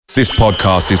This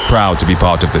podcast is proud to be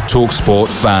part of the TalkSport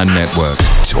Fan Network.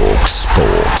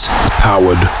 TalkSport.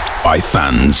 Powered by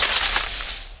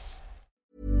fans.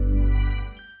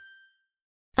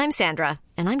 I'm Sandra,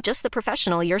 and I'm just the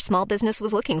professional your small business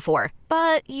was looking for.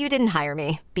 But you didn't hire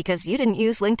me because you didn't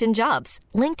use LinkedIn Jobs.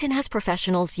 LinkedIn has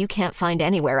professionals you can't find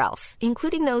anywhere else,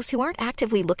 including those who aren't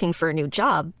actively looking for a new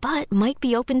job, but might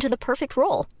be open to the perfect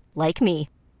role, like me.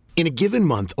 In a given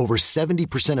month, over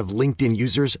 70% of LinkedIn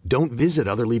users don't visit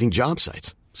other leading job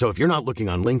sites. So if you're not looking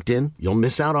on LinkedIn, you'll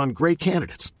miss out on great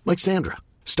candidates like Sandra.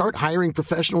 Start hiring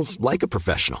professionals like a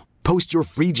professional. Post your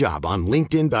free job on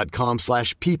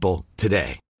linkedin.com/people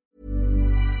today.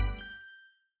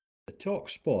 The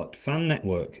TalkSport Fan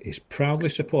Network is proudly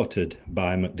supported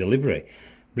by McDelivery,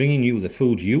 bringing you the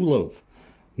food you love.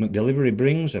 McDelivery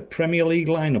brings a Premier League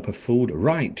lineup of food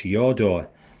right to your door.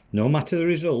 No matter the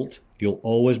result, you'll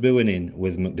always be winning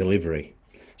with McDelivery.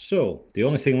 So, the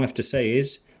only thing left to say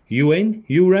is, you in,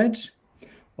 you Reds?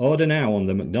 Order now on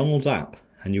the McDonald's app,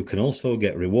 and you can also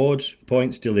get rewards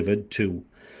points delivered too.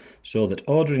 So that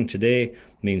ordering today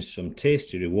means some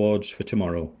tasty rewards for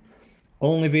tomorrow.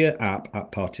 Only via app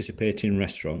at participating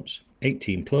restaurants.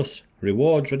 18 plus,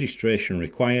 rewards registration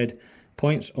required,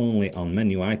 points only on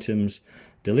menu items,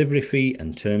 delivery fee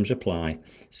and terms apply.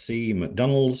 See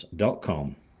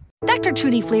mcdonalds.com. Dr.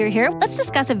 Trudy Fleer here. Let's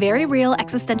discuss a very real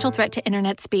existential threat to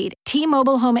internet speed.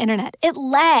 T-Mobile Home Internet. It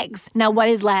lags. Now, what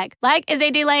is lag? Lag is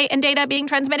a delay in data being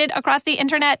transmitted across the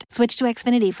internet. Switch to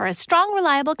Xfinity for a strong,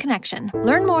 reliable connection.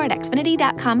 Learn more at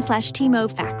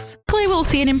xfinity.com/TMOFax. Hopefully we'll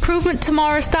see an improvement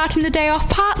tomorrow, starting the day off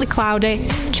partly cloudy,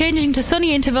 changing to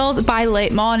sunny intervals by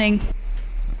late morning.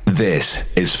 This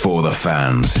is for the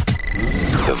fans.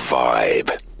 The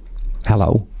Vibe.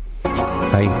 Hello.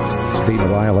 Hey, it's been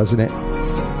a while, hasn't it?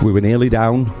 We were nearly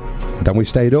down, then we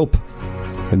stayed up.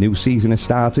 The new season has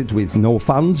started with no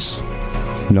fans,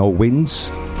 no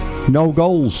wins, no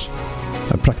goals,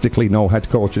 and practically no head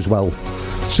coach as well.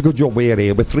 It's a good job we're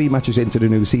here. We're 3 matches into the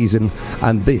new season,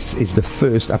 and this is the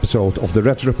first episode of the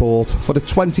Reds Report for the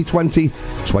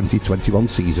 2020-2021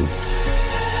 season.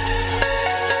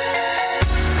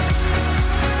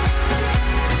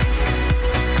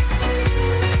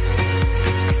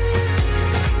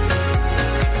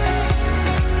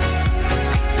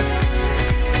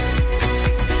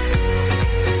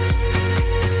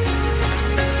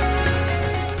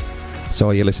 So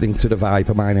you're listening to The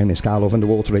Vibe. My name is Carlo van der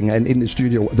Watering, and in the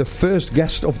studio, the first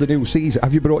guest of the new season.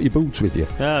 Have you brought your boots with you?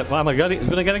 Well, am I going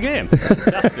to get a game?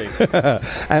 Fantastic.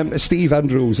 Steve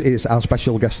Andrews is our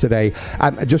special guest today.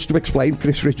 Just to explain,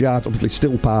 Chris Richard, obviously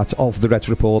still part of the Reds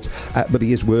Report, but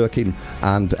he is working,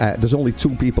 and there's only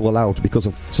 2 people allowed because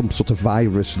of some sort of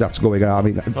virus that's going on. I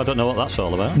mean, I don't know what that's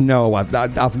all about. No,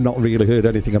 I've not really heard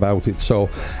anything about it.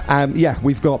 So,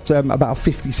 we've got about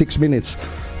 56 minutes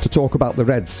to talk about the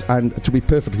Reds, and to be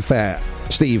perfectly fair,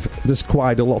 Steve, there's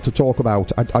quite a lot to talk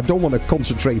about. I don't want to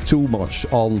concentrate too much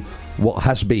on what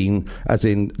has been, as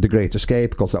in The Great Escape,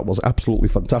 because that was absolutely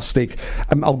fantastic.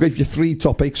 I'll give you 3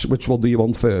 topics. Which one do you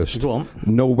want first? Go on.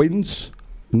 No wins,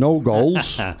 no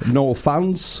goals, no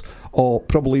fans, or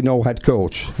probably no head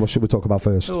coach. What should we talk about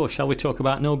first? Oh, shall we talk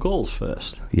about no goals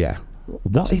first? Yeah.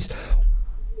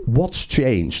 What's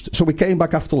changed? So we came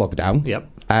back after lockdown. Yep.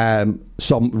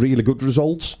 Some really good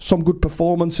results, some good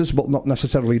performances, but not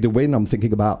necessarily the win. I'm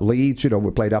thinking about Leeds.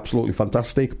 We played absolutely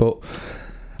fantastic,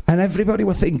 and everybody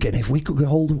were thinking, if we could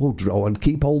hold Woodrow and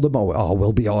keep hold of Mo,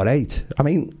 we'll be all right. I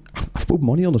mean, I've put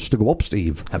money on us to go up,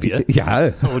 Steve. Have you?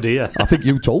 Yeah. Oh dear. I think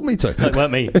you told me to. It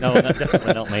weren't me. No,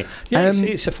 definitely not me. Yeah,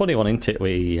 it's a funny one, isn't it?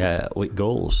 With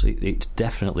goals, it's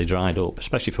definitely dried up,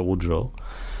 especially for Woodrow.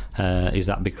 Is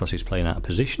that because he's playing out of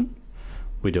position?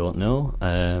 We don't know.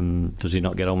 Does he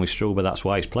not get on with Struber? That's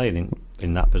why he's playing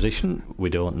in that position. We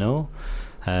don't know.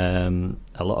 A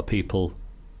lot of people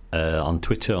on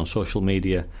Twitter, on social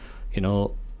media,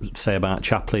 say about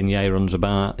Chaplin, he runs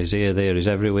about, he's here, there, he's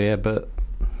everywhere, but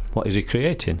what is he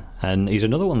creating? And he's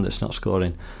another one that's not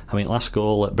scoring. I mean, last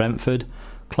goal at Brentford,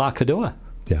 Clark Adoa.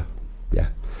 Yeah.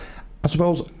 I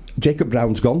suppose Jacob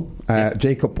Brown's gone.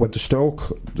 Jacob went to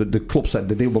Stoke. The club said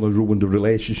they didn't want to ruin the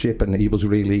relationship, and he was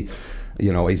really,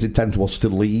 his intent was to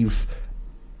leave.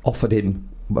 Offered him,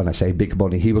 when I say big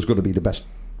money, he was going to be the best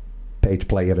paid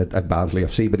player at Barnsley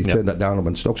FC, but he turned that down and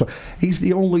went to Stoke. So he's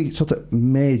the only sort of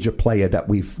major player that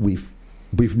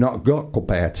we've not got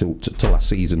compared to last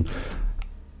season.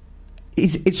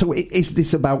 Is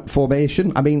this about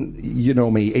formation? I mean, you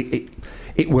know me,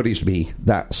 it worries me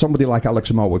that somebody like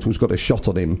Alex Mowat, who's got a shot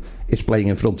on him, is playing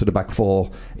in front of the back four.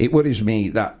 It worries me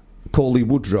that Coley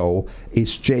Woodrow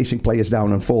is chasing players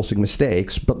down and forcing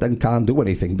mistakes, but then can't do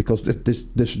anything because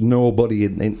there's nobody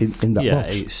in that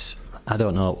box. It's, I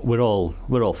don't know. We're all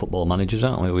football managers,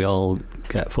 aren't we? We all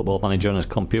get Football Manager on his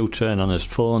computer and on his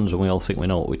phones, and we all think we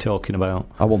know what we're talking about.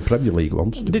 I won Premier League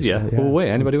once. Did you? Yeah. Oh, wait,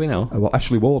 anybody we know? Well,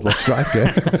 Ashley Ward was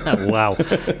striker. Wow.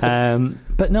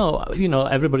 But no,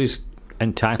 everybody's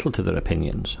entitled to their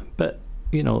opinions. But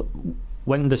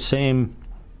when the same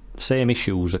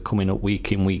issues are coming up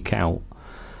week in, week out,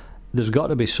 there's got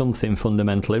to be something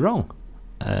fundamentally wrong.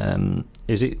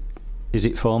 Is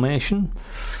it formation?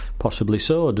 Possibly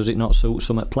so. Does it not suit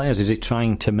some players? Is it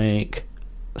trying to make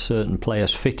certain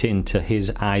players fit into his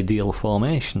ideal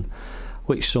formation,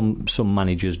 which some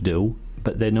managers do,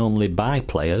 but they normally buy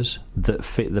players that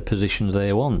fit the positions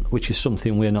they want, which is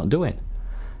something we're not doing.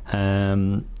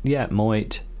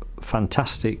 Moyet,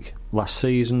 fantastic last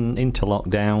season, into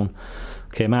lockdown,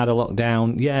 came out of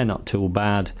lockdown, not too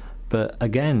bad, but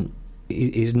again,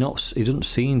 he doesn't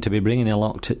seem to be bringing a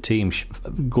lot to team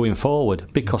going forward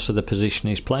because of the position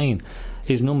he's playing.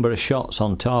 His number of shots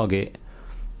on target,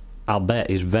 I'll bet,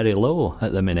 is very low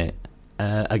at the minute.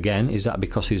 Again, is that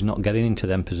because he's not getting into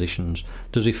them positions?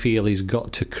 Does he feel he's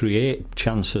got to create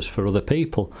chances for other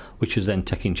people, which is then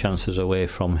taking chances away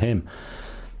from him?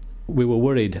 We were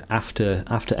worried after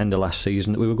end of last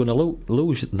season that we were going to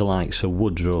lose the likes of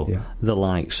Woodrow, the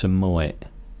likes of Moyet.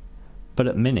 But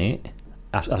at minute,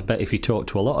 I bet if you talk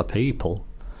to a lot of people,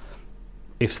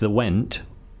 if they went,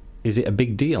 is it a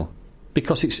big deal?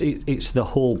 Because it's the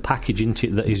whole package into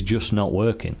it that is just not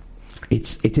working.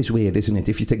 It is weird, isn't it?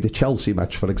 If you take the Chelsea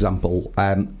match, for example,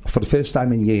 for the first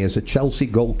time in years, a Chelsea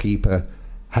goalkeeper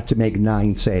had to make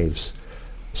 9 saves.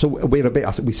 So we're a bit,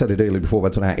 we said it earlier before we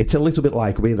went tonight, it's a little bit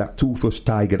like we're that toothless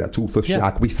tiger, that toothless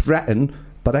shark. We threaten,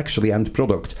 but actually end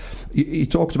product. You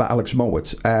talked about Alex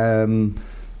Mowatt.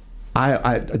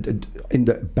 I in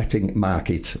the betting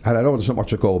market, and I know there's not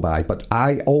much to go by, but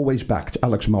I always backed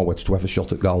Alex Mowatt to have a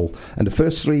shot at goal. And the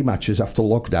first 3 matches after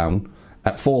lockdown,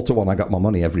 at 4-1, I got my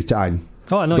money every time.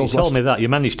 Oh, I know, you told me that. You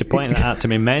managed to point that out to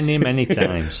me many, many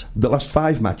times. The last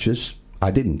 5 matches,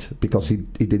 I didn't, because he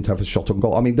didn't have a shot on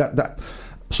goal. I mean, that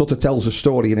sort of tells a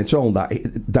story in its own,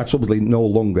 that's obviously no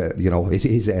longer,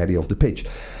 his area of the pitch.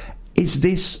 Is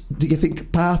this, do you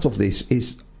think part of this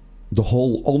is the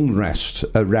whole unrest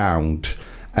around,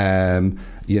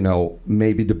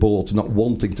 maybe the board not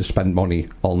wanting to spend money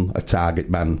on a target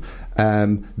man?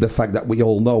 The fact that we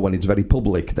all know, and it's very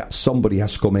public, that somebody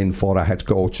has come in for a head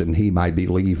coach and he might be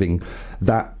leaving,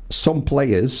 that some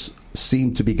players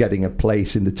seem to be getting a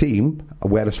place in the team,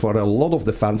 whereas for a lot of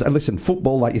the fans, and listen,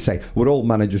 football, like you say, we're all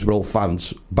managers, we're all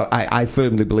fans, but I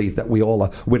firmly believe that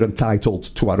we're entitled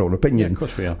to our own opinion. Yeah, of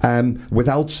course we are.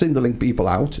 Without singling people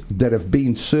out, there have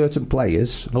been certain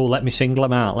players... Oh, let me single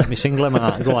them out.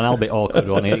 Go on, I'll be awkward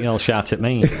on it, you'll shout at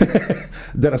me.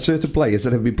 There are certain players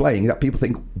that have been playing that people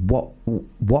think,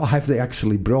 what have they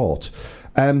actually brought?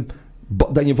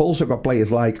 But then you've also got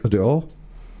players like Odor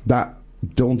that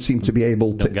don't seem to be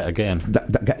able to get a game,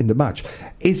 that get in the match.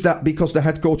 Is that because the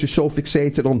head coach is so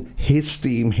fixated on his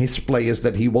team, his players,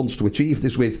 that he wants to achieve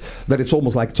this with, that it's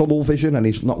almost like tunnel vision and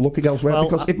he's not looking elsewhere? Well,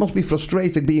 because it must be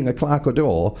frustrating being a Clark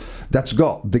Odor that's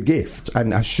got the gift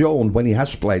and has shown when he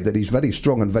has played that he's very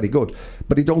strong and very good,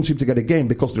 but he don't seem to get a game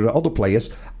because there are other players,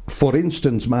 for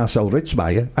instance Marcel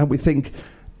Ritzmaier, and we think,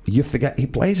 you forget he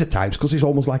plays at times because he's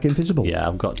almost like invisible. Yeah,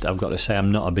 I've got to say I'm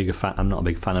not a big fan of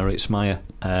Ritzmaier.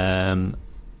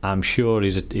 I'm sure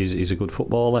he's a good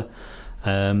footballer,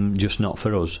 just not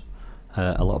for us.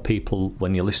 A lot of people,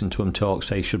 when you listen to him talk,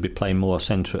 say he should be playing more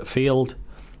centre at field.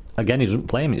 Again, he doesn't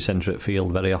play him at centre at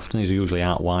field very often. He's usually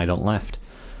out wide on left.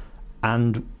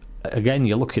 And again,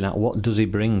 you're looking at what does he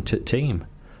bring to the team.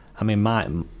 I mean,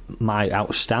 my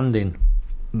outstanding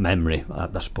memory,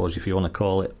 I suppose if you want to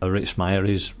call it, a Ritzmaier,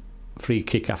 is free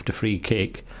kick after free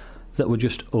kick that were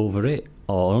just over it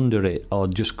or under it or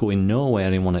just going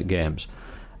nowhere in one of the games.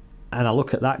 And I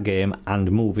look at that game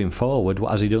and moving forward,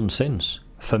 what has he done since?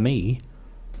 For me,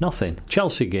 nothing.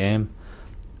 Chelsea game,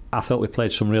 I thought we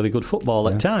played some really good football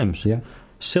at times. Yeah.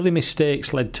 Silly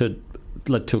mistakes led to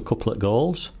a couple of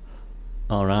goals.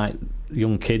 All right,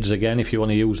 young kids again, if you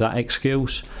want to use that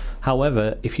excuse.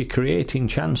 However, if you're creating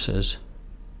chances,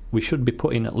 we should be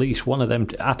putting at least one of them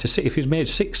if he's made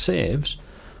 6 saves,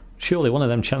 surely one of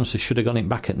them chances should have gone in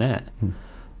back at net.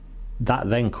 That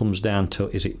then comes down to,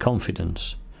 is it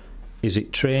confidence? Is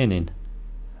it training?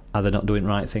 Are they not doing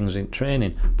right things in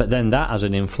training? But then that has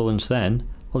an influence then.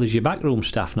 Well, is your backroom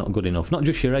staff not good enough? Not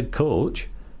just your head coach.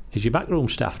 Is your backroom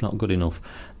staff not good enough?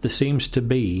 There seems to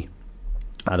be,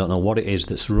 I don't know what it is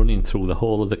that's running through the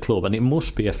whole of the club, and it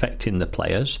must be affecting the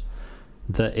players.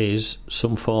 there is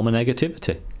some form of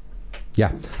negativity.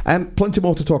 Yeah, plenty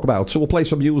more to talk about. So we'll play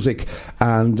some music,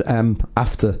 and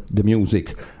after the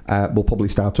music, we'll probably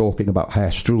start talking about Herr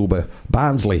Struber,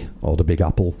 Barnsley, or the Big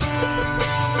Apple.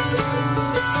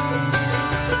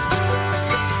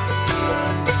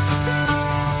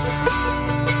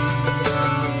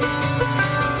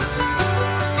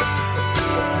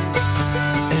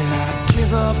 And I'd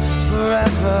give up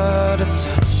forever to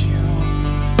touch you,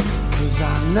 'cause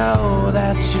I know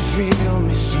that you feel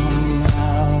me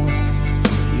somehow.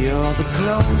 You're the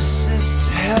closest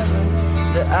to heaven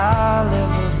that I'll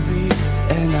ever be,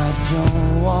 and I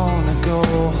don't wanna go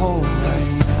home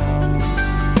right now.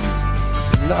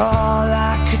 And all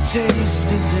I could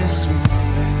taste is this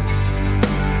moment,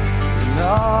 and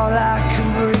all I can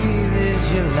breathe is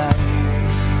your life.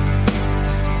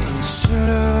 And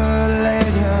sooner or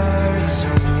later it's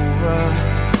over,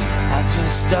 I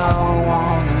just don't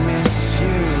wanna miss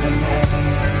you tonight.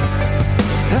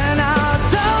 And I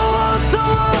don't want the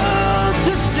world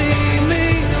to see me,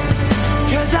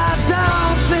 'cause I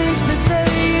don't think that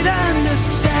they'd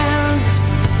understand.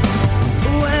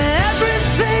 When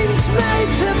everything's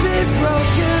made to be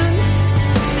broken,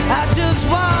 I just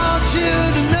want you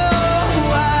to know who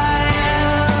I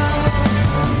am.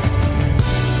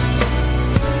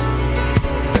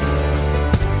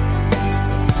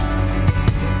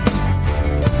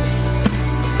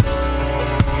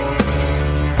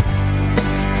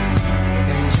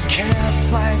 And you can't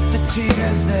fight the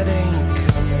tears that ain't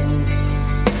coming,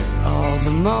 all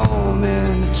the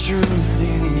moment of truth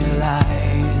in your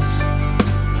eyes.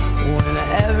 When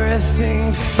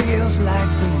everything feels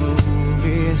like the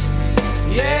movies,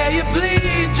 yeah, you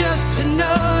bleed just to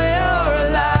know you're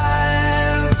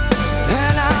alive.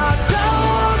 And I don't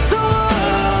want the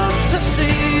world to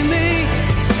see me,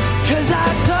 'cause I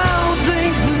don't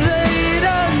think they'd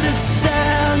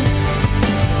understand.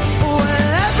 When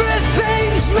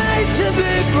everything's made to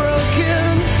be broken,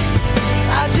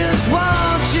 I just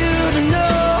want you to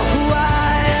know who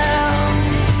I am.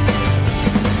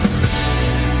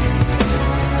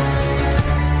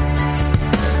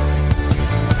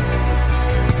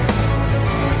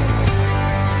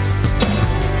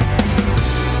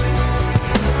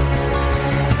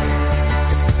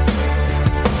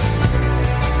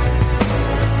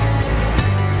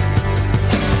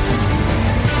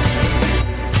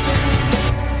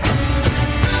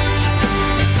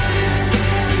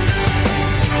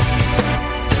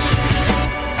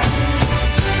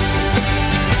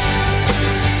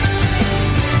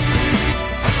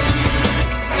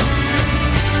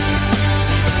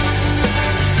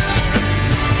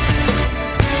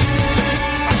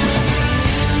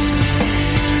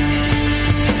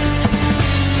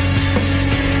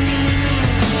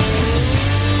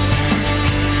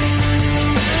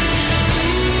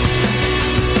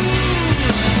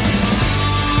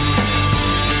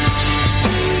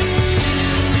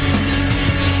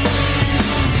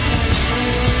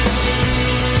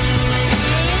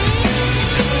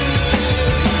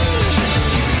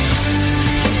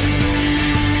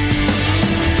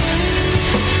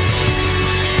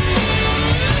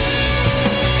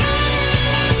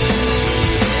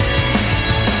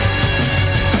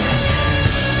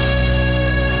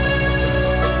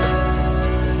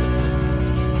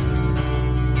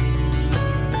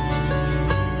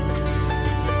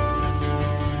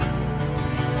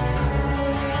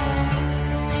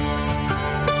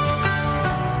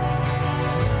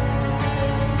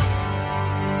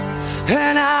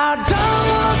 And I don't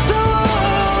want the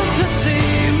world to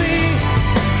see me,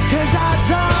 'cause I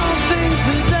don't think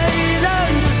that they'd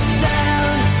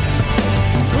understand.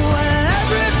 When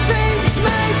everything's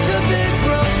made to be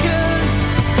broken,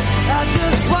 I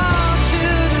just want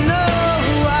you to know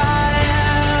who I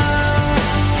am.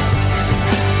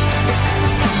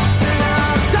 And I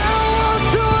don't want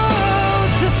the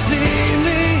world to see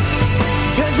me,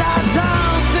 'cause I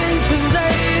don't think that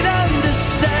they'd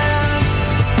understand.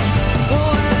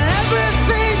 When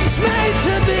everything's made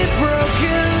to be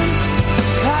broken,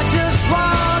 I just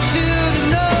want you to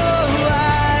know who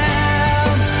I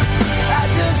am. I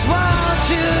just want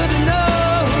you to know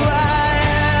who I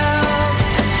am.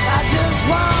 I just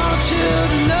want you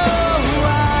to know who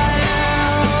I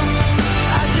am.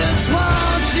 I just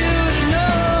want you to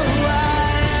know who I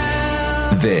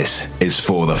am. This is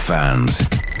For the Fans.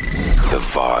 The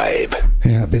Vibe.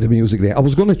 Yeah, a bit of music there. I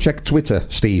was going to check Twitter,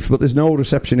 Steve, but there's no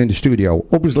reception in the studio.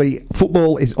 Obviously,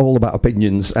 football is all about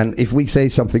opinions, and if we say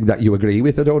something that you agree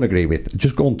with or don't agree with,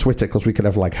 just go on Twitter, because we can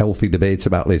have like healthy debates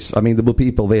about this. I mean, there'll be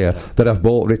people there that have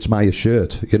bought Rich Meyer's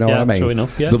shirt, you know what I mean? True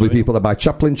enough. Yeah, there'll be people that buy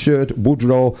Chaplin's shirt,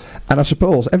 Woodrow, and I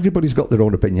suppose everybody's got their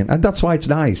own opinion, and that's why it's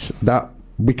nice that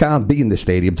we can't be in the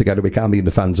stadium together, we can't be in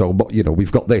the fan zone, but, you know,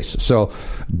 we've got this. So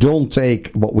don't take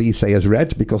what we say as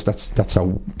read, because that's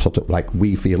how sort of like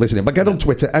we feel, isn't it? But get on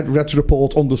Twitter,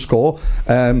 @RedsReport_.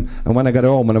 And when I get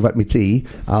home and I've had my tea,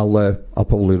 I'll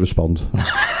probably respond.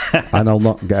 And I'll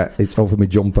not get it over my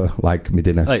jumper like my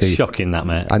dinner, It's Steve. shocking, that,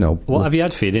 mate. I know. What have you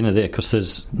had for your dinner there? Because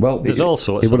there's all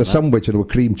sorts. It was a sandwich and there were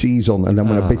cream cheese on, and then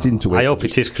when I bit into it... I hope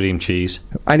it is cream cheese.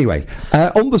 Anyway,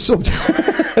 on the subject...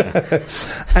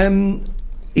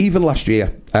 even last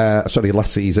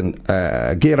season,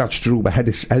 Gerhard Struber had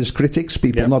his critics,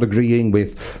 people not agreeing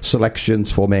with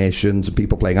selections, formations,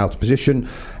 people playing out of position,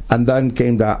 and then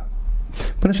came that,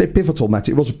 when I say pivotal match,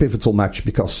 it was a pivotal match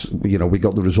because, you know, we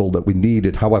got the result that we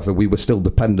needed. However, we were still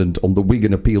dependent on the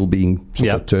Wigan appeal being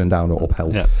sort of turned down or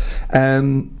upheld.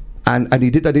 And he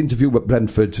did that interview with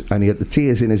Brentford, and he had the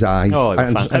tears in his eyes. Oh,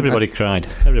 everybody cried.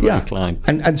 Everybody cried.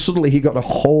 And suddenly he got a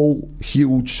whole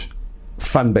huge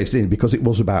fan base in, because it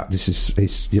was about this is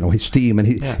his team, and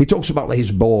he talks about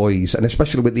his boys, and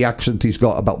especially with the accent he's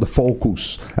got about the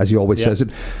focus, as he always says,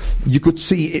 and you could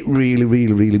see it really,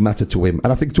 really, really mattered to him.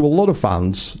 And I think to a lot of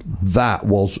fans that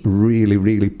was really,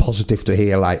 really positive to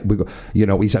hear. Like,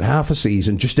 he's had half a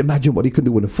season, just imagine what he can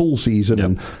do in a full season.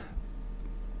 And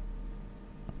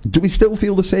do we still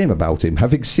feel the same about him,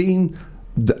 having seen,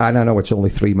 and I know it's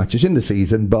only 3 matches in the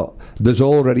season, but there's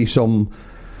already some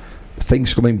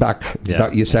things coming back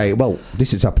that you say, well,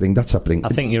 this is happening, that's happening. I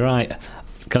think you're right.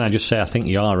 Can I just say, I think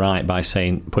you are right by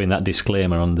putting that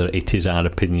disclaimer on that it is our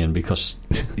opinion, because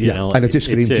you know, and it is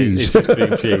cream cheese. It is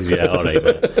cream cheese, yeah, all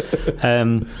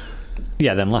right.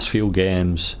 Them last few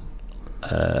games,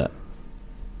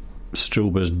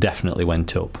 Struber's definitely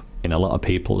went up in a lot of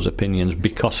people's opinions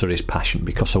because of his passion,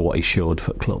 because of what he showed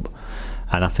for club,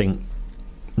 and I think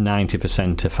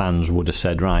 90% of fans would have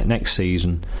said, right, next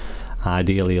season,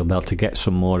 ideally he'll be able to get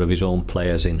some more of his own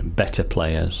players in, better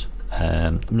players.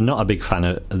 I'm not a big fan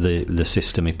of the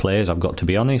system he plays, I've got to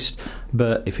be honest,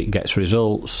 but if it gets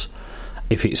results,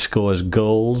 if it scores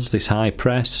goals, this high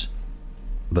press,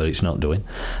 but it's not doing,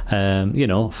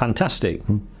 fantastic.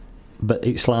 But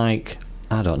it's like,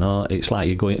 I don't know, it's like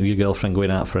your girlfriend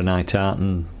going out for a night out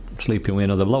and sleeping with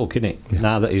another bloke, isn't it?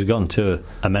 Now that he's gone to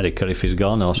America, if he's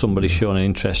gone, or somebody's shown an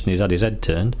interest and he's had his head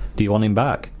turned, do you want him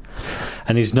back?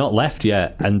 And he's not left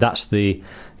yet, and that's the,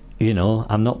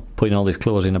 I'm not putting all his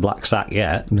clothes in a black sack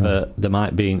yet, but they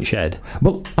might be in shed.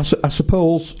 Well, I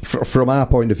suppose from our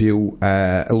point of view,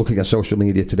 looking at social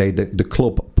media today, the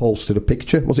club posted a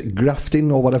picture. Was it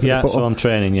grafting or whatever? Yeah, so I'm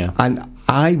training. Yeah, and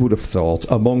I would have thought,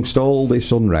 amongst all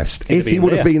this unrest, if he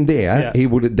would have been there, they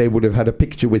would have had a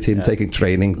picture with him taking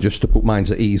training, just to put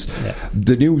minds at ease. Yeah.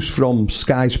 The news from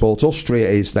Sky Sports Austria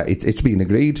is that it's been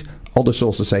agreed. Other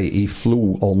sources say he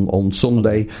flew on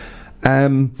Sunday.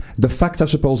 The fact, I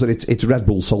suppose, that it's Red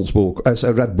Bull Salzburg,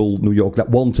 Red Bull New York that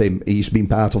want him. He's been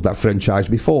part of that franchise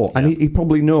before, and he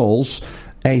probably knows,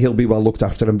 A, he'll be well looked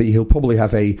after, and B, he'll probably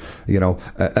have an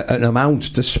amount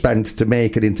to spend to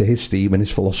make it into his team and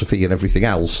his philosophy and everything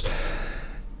else.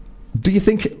 Do you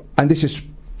think, and this is,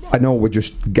 I know we're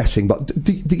just guessing, but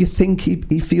do you think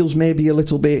he feels maybe a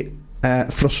little bit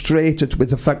frustrated with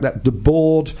the fact that the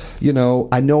board,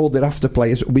 I know that after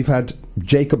players, we've had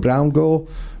Jacob Brown go,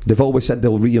 they've always said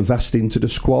they'll reinvest into the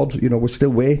squad, we're still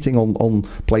waiting on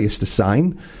players to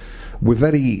sign. We're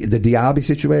the Diaby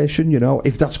situation,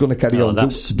 if that's going to carry on,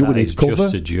 do we need cover?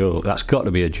 Just a joke. That's got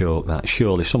to be a joke. That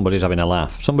surely somebody's having a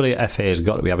laugh. Somebody at FA has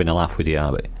got to be having a laugh with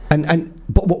Diaby.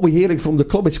 But what we're hearing from the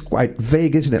club is quite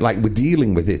vague, isn't it? Like, we're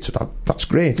dealing with it. That's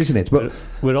great, isn't it? But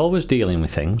we're always dealing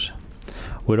with things.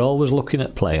 We're always looking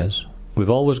at players. We've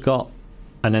always got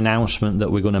an announcement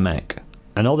that we're going to make.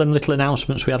 And all them little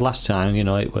announcements we had last time,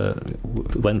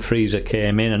 when Freezer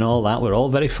came in and all that, were all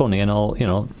very funny and all,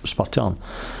 spot on.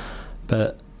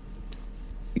 But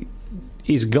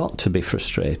he's got to be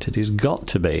frustrated. He's got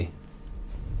to be.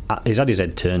 He's had his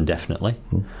head turned, definitely.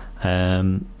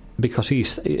 Because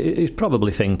he's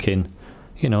probably thinking,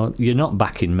 you're not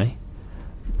backing me.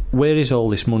 Where is all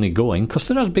this money going? Because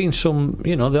there has been some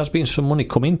money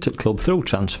come into the club through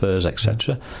transfers,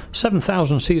 etc.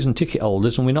 7,000 season ticket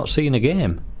holders, and we're not seeing a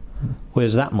game.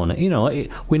 Where's that money?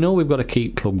 We know we've got to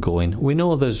keep club going. We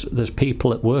know there's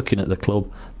people working at the club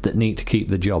that need to keep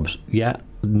the jobs. Yeah,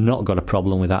 not got a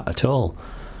problem with that at all.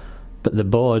 But the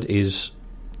board is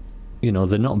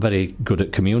they're not very good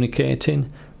at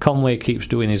communicating. Conway keeps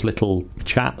doing his little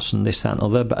chats and this, that and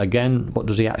other, but again, what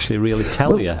does he actually really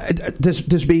tell you?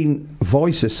 There's been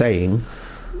voices saying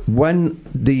when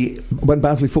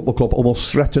Barnsley Football Club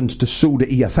almost threatened to sue the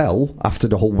EFL after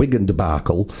the whole Wigan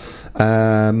debacle,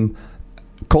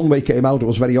 Conway came out and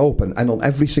was very open, and on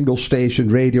every single station,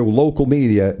 radio, local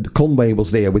media, Conway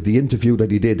was there with the interview that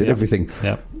he did and everything.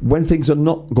 When things are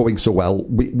not going so well,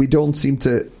 we don't seem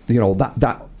to,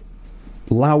 that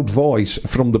loud voice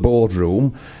from the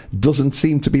boardroom doesn't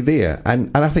seem to be there,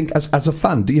 and I think as a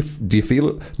fan, do you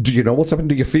feel, do you know what's happened?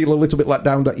 Do you feel a little bit let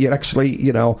down that you're actually,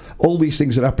 all these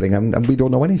things are happening and we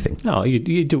don't know anything? No,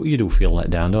 you do feel let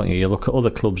down, don't you? You look at other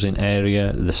clubs in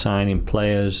area, they're signing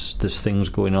players, there's things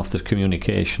going off, there's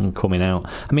communication coming out.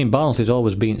 I mean, Barnsley's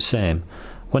always been the same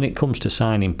when it comes to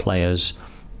signing players.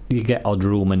 You get odd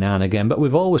rumour now and again, but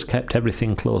we've always kept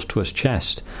everything close to us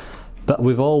chest. But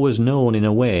we've always known, in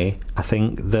a way, I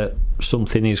think, that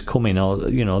something is coming, or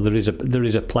there is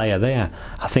a player there.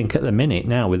 I think at the minute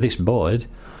now with this board,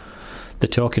 they're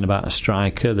talking about a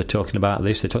striker, they're talking about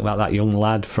this, they're talking about that young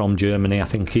lad from Germany, I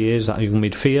think he is, that young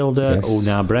midfielder who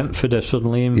now Brentford are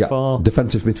suddenly in for.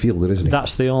 Defensive midfielder, isn't he?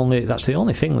 That's the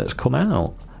only thing that's come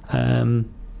out.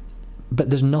 But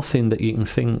there's nothing that you can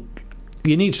think.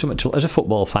 You need something to, as a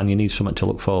football fan, you need something to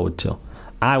look forward to.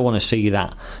 I want to see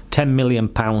that £10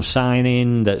 million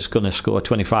signing that's going to score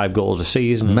 25 goals a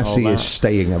season. Messi is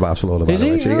staying at Barcelona. Is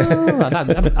he? I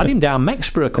had him down Mex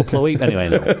for a couple of weeks. Anyway,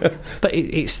 no. But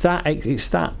it's that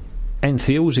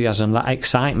enthusiasm, that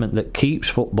excitement that keeps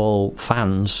football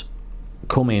fans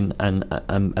coming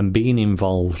and being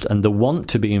involved, and the want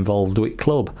to be involved with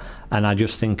club. And I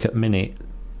just think at minute,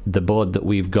 the board that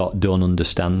we've got don't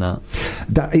understand that.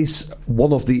 That is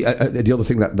one of the other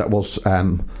thing that was.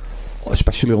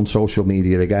 Especially on social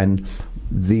media again,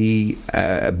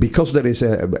 because there is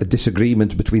a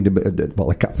disagreement between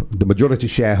the majority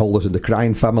shareholders and the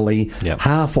Crine family.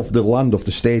 Half of the land of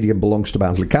the stadium belongs to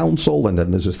Barnsley Council, and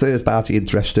then there's a third party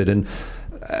interested, and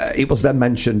it was then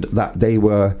mentioned that they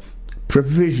were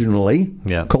provisionally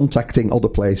contacting other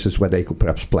places where they could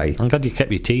perhaps play. I'm glad you kept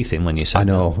your teeth in when you said I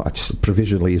know,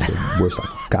 provisionally is the worst.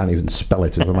 I can't even spell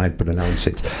it, never mind pronounce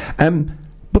it.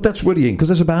 But that's worrying,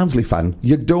 because as a Barnsley fan,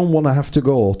 you don't want to have to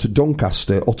go to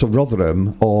Doncaster or to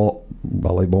Rotherham or,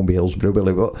 well, it won't be Hillsborough, will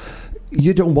it? But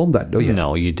you don't want that, do you?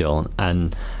 No, you don't.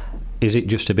 And is it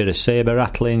just a bit of sabre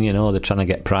rattling? They're trying to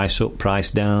get price up, price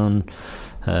down.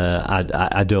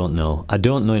 I don't know. I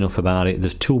don't know enough about it.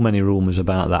 There's too many rumours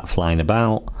about that flying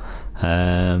about.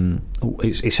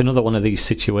 It's another one of these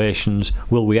situations.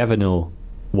 Will we ever know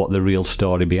what the real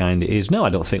story behind it is? No, I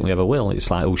don't think we ever will. It's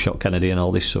like who shot Kennedy and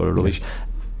all this sort of rubbish.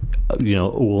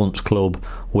 Who owns club?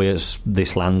 Where's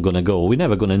this land going to go? We're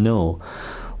never going to know.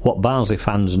 What Barnsley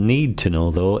fans need to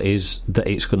know, though, is that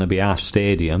it's going to be our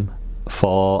stadium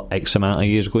for X amount of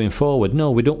years going forward.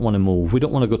 No, we don't want to move. We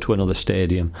don't want to go to another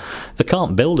stadium. They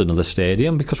can't build another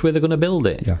stadium because where they're going to build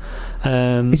it.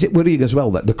 Is it worrying as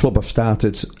well that the club have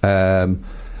started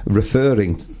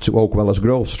referring to Oakwell as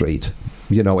Grove Street?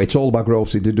 It's all about Grove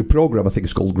Street. The programme, I think,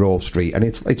 is called Grove Street, and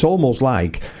it's almost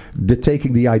like they're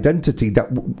taking the identity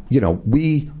that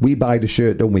we buy the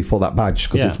shirt, don't we, for that badge,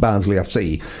 because it's Barnsley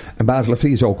FC, and Barnsley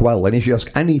FC is Oakwell. And if you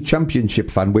ask any Championship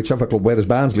fan, whichever club, where does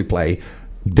Barnsley play?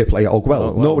 They play at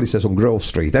Oakwell. Nobody says on Grove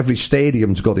Street. Every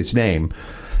stadium's got its name.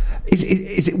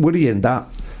 Is it worrying that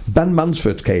Ben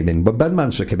Mansford came in? When Ben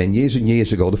Mansford came in years and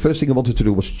years ago, the first thing he wanted to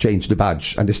do was change the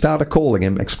badge, and they started calling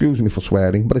him, excuse me for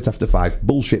swearing, but it's after 5,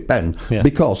 Bullshit Ben,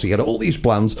 because he had all these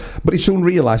plans, but he soon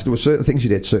realised there were certain things you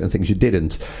did, certain things you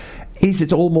didn't. Is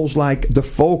it almost like the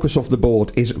focus of the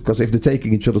board is, because if they're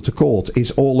taking each other to court,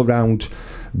 is all around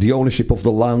the ownership of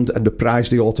the land and the price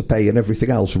they ought to pay and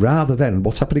everything else, rather than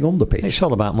what's happening on the pitch? It's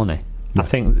all about money. I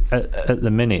think at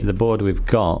the minute, the board we've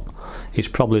got, it's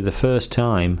probably the first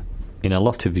time in a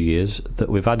lot of years that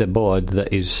we've had a board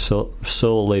that is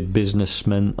solely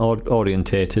businessman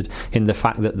orientated, in the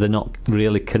fact that they're not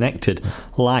really connected,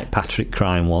 like Patrick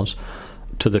Crine was,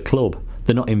 to the club.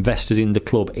 They're not invested in the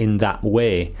club in that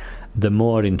way. They're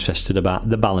more interested about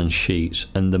the balance sheets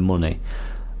and the money.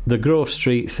 The Grove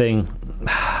Street thing,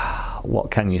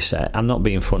 what can you say? I'm not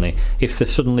being funny. If they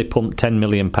suddenly pumped £10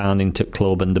 million into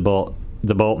club and they bought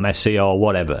Messi or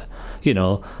whatever,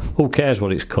 who cares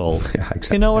what it's called?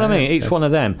 Exactly. You know what I mean? It's one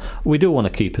of them. We do want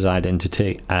to keep his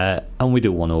identity, and we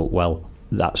do want to. Well,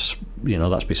 that's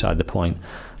beside the point.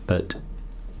 But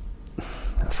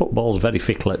football's very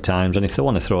fickle at times, and if they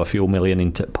want to throw a few million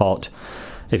into pot,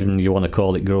 even you want to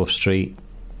call it Grove Street,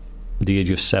 do you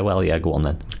just say, well, yeah, go on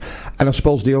then? And I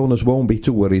suppose the owners won't be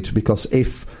too worried, because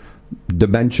if the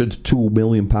mentioned £2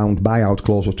 million buyout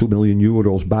clause or €2 million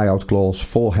buyout clause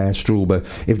for Herr Struber,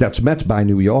 if that's met by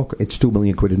New York, it's £2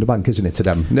 million in the bank, isn't it, to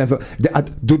them? Never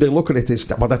do they look at it as,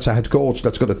 well, that's a head coach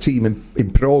that's got a team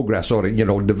in progress or in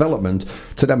development.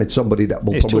 To them, it's somebody that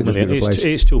will probably just be replaced.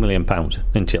 It's £2 million,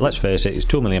 isn't it? Let's face it, it's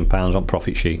 £2 million on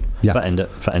profit sheet for end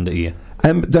of year.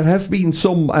 There have been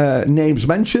some names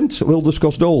mentioned. We'll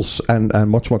discuss those and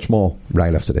much more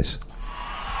right after this.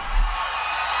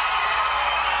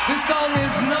 This song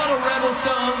is not a rebel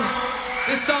song.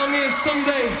 This song is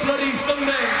Sunday, Bloody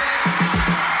Sunday.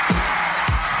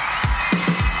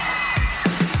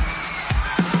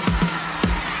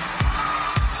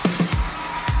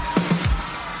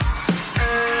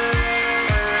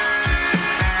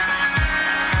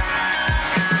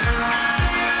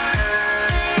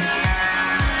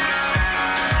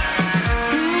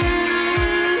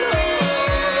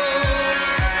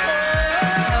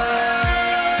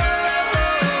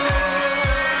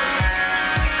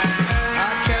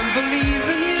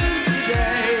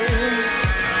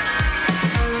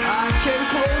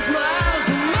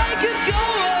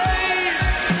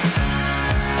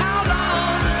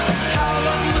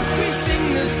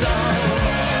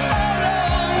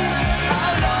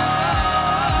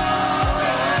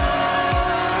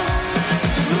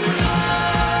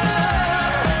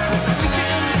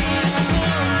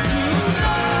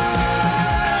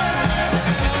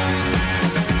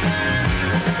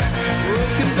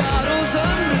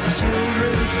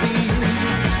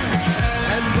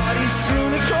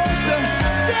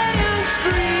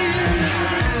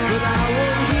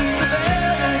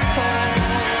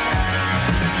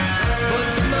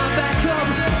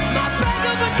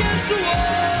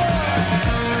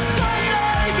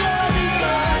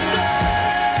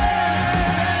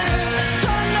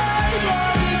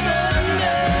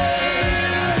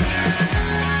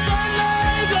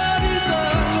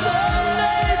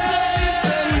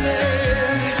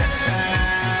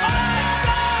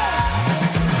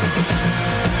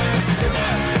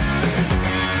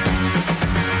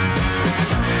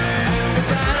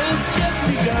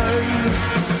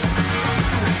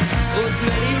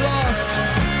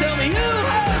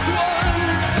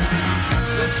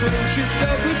 Trenches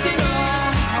dug within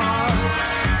our hearts,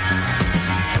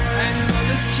 and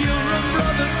mothers, children,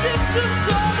 brothers, sisters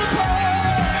torn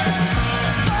apart.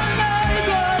 Sunday,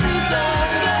 bloody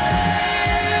Sunday.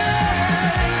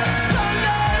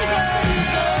 Sunday, bloody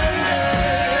Sunday.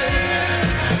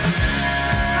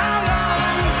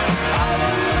 How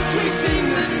long must we sing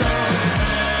this song?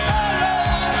 How long?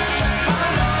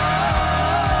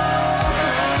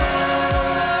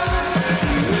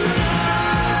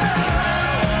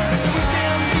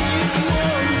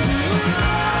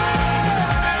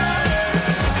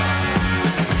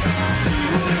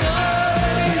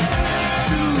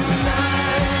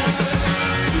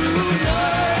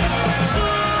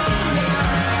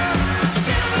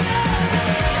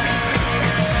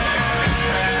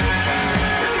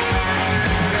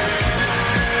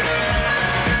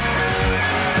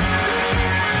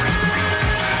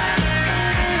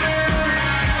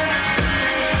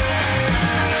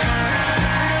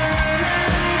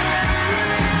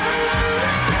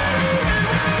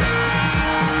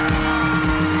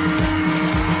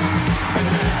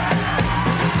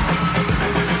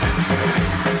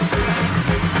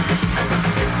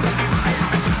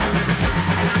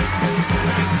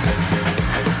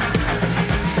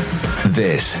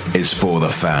 This is for the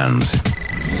fans.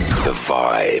 The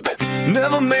Vibe.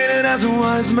 Never made it as a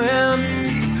wise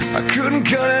man. I couldn't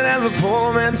cut it as a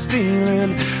poor man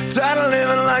stealing. Tired of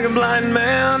living like a blind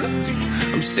man.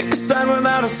 I'm sick aside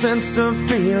without a sense of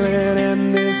feeling.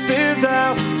 And this is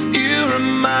how you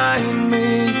remind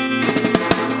me.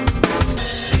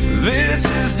 This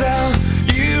is how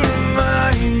you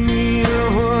remind me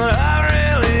of what I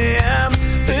really am.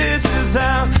 This is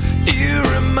how you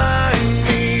remind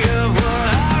me of what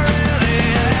I really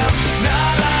am. It's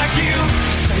not like you to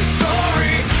say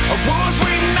sorry. I was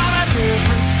waiting on a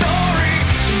different story.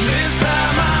 This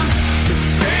time I'm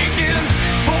mistaken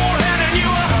for handing you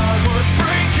a heart worth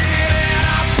breaking. And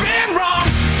I've been wrong,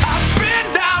 I've been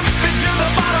down, been to the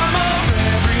bottom of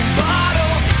every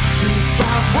bottle. These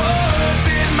 5 words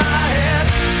in my head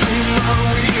scream, are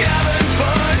we having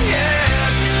fun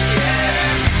yet? Yeah,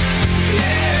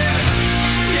 yeah,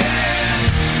 yeah,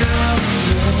 no,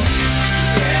 no.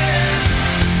 Yeah,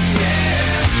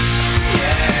 yeah,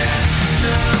 yeah,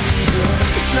 no, no.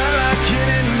 It's not like you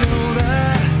didn't know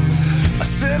that I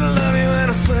said I love you and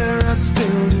I swear I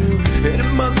still do. And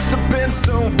it must have been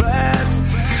so bad,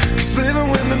 'cause living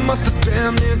with me must have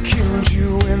damn near killed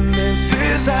you. And this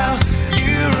is how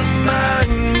you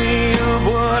remind me of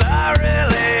what I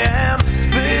really am.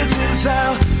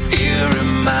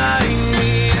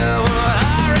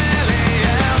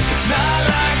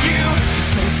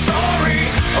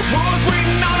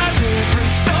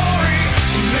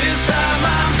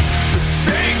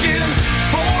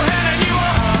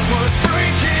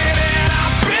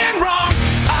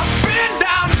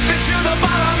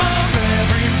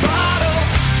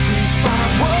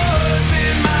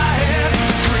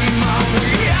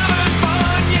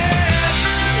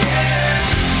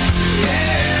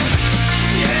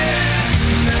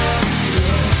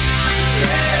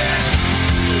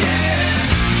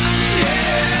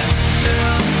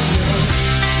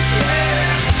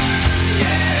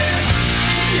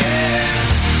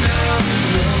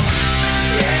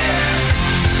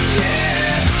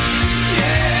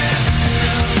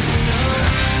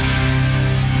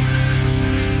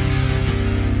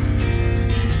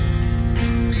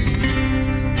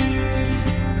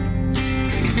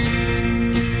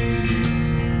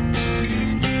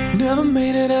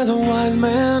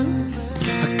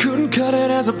 cut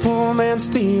it as a poor man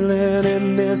stealing,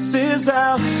 and this is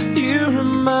how you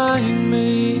remind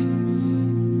me.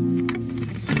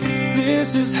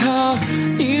 This is how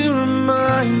you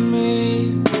remind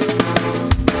me.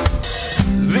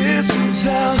 This is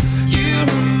how you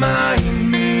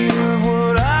remind me of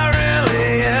what I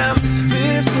really am.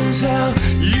 This is how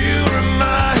you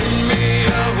remind me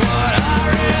of what I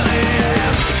really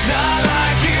am. It's not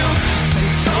like you to say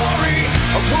sorry.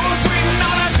 I was waiting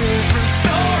on a different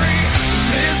story.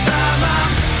 This time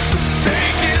I'm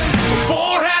mistaken.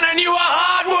 Beforehand I knew a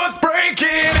heart worth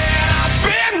breaking. And I've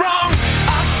been wrong,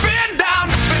 I've been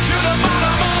down, been to the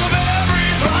bottom of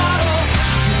every bottle.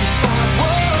 These spot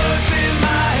words in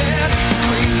my head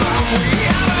scream out, we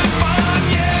haven't fun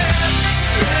yet.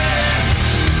 Yeah,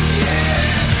 yeah.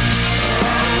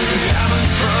 Oh, we haven't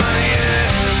fun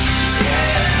yet.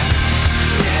 Yeah,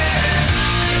 yeah.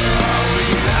 Oh, we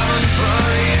haven't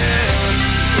fun yet.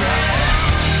 Yeah,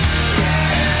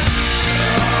 yeah.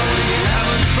 Oh, we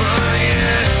haven't fun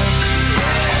yet.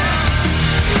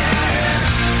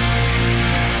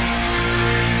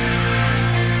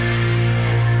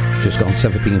 Just gone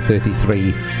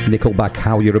 17:33. Nickelback,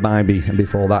 How You Remind Me, and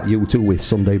before that, U2 with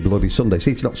Sunday Bloody Sunday.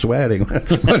 See, it's not swearing,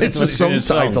 but it's a song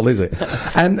title, is it?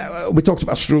 And we talked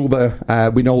about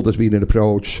Struber. We know there's been an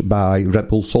approach by Red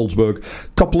Bull Salzburg.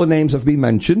 Couple of names have been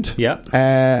mentioned. Yeah.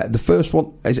 The first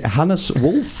one is it Hannes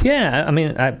Wolf. Yeah, I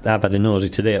mean, I've had a nosy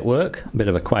today at work. A bit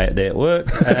of a quiet day at work.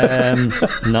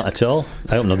 Not at all.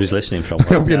 I hope nobody's listening from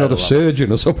work. I hope you're not a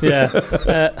surgeon or something.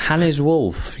 Yeah. Hannes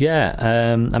Wolf. Yeah.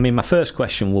 I mean, my first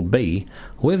question will be,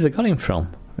 where have they got him from?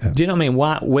 Yeah. Do you know what I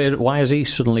mean? Why has he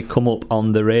suddenly come up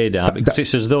on the radar? Because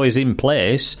it's as though he's in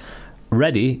place,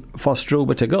 ready for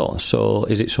Struber to go. So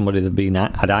is it somebody that been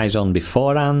had eyes on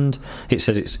beforehand? It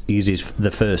says he's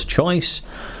the first choice.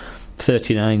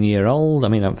 39-year-old. I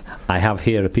mean, I have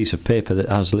here a piece of paper that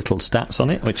has little stats on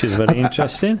it, which is very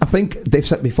interesting. I think they've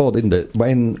said before, didn't it?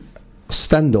 When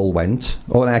Stendhal went,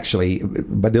 or actually,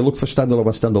 when they looked for Stendhal or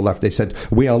when Stendhal left, they said,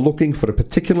 we are looking for a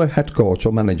particular head coach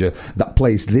or manager that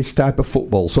plays this type of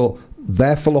football. So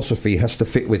their philosophy has to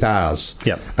fit with ours.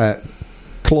 Yep.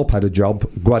 Klopp had a job,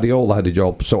 Guardiola had a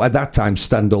job. So at that time,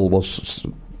 Stendhal was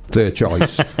their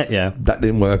choice. Yeah. That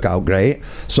didn't work out great.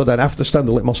 So then after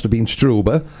Stendhal, it must have been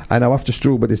Struber. And now after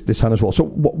Struber, this Hannes Wolf. So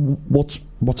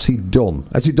what's he done?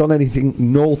 Has he done anything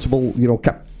notable,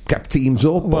 kept teams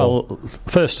up? Well,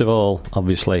 first of all,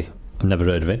 obviously, I've never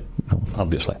heard of it. No.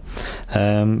 Obviously.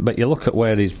 But you look at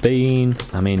where he's been.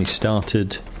 I mean, he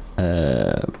started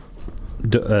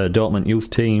Dortmund youth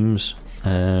teams,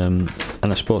 and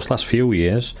I suppose last few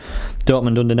years,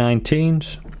 Dortmund under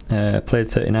 19s, played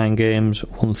 39 games,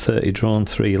 won 30, drawn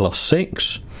 3, lost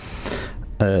 6.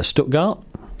 Stuttgart,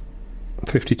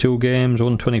 52 games,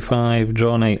 won 25,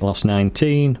 drawn 8, lost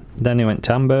 19. Then he went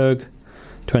to Hamburg,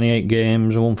 28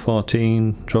 games, won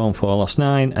 14, drawn 4, lost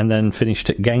 9, and then finished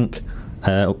at Genk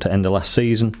up to end of last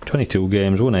season, 22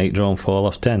 games, won 8, drawn 4,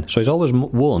 lost 10. So he's always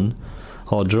won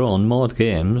or drawn more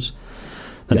games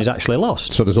than he's actually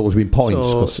lost. So there's always been points.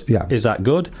 So is that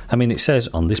good? I mean, it says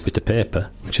on this bit of paper,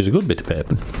 which is a good bit of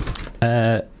paper,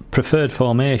 preferred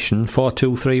formation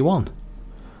 4-2-3-1,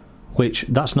 which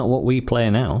that's not what we play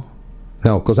now.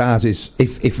 No, because ours is,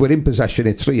 if we're in possession,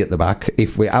 it's 3 at the back.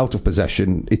 If we're out of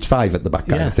possession, it's 5 at the back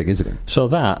kind of thing, isn't it? So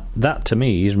that to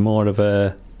me is more of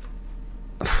a...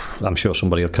 I'm sure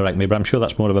somebody will correct me, but I'm sure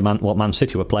that's more of what Man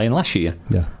City were playing last year.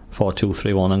 Yeah,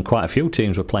 4-2-3-1, and quite a few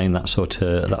teams were playing that sort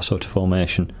of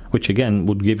formation, which again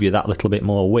would give you that little bit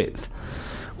more width.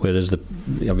 Whereas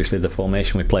obviously the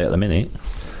formation we play at the minute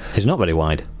is not very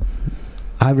wide.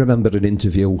 I remember an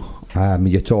interview,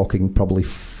 you're talking probably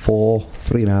 4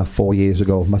 years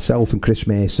ago, myself and Chris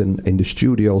Mason in the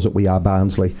studios at We Are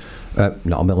Barnsley,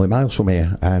 not a million miles from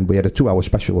here, and we had a 2-hour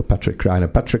special with Patrick Crine,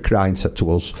 and Patrick Crine said to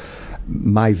us,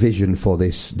 my vision for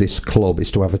this club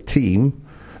is to have a team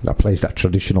that plays that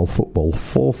traditional football,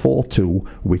 4-4-2,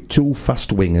 with 2 fast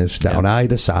wingers down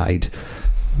either side.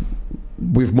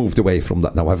 We've moved away from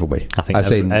that now, haven't we? I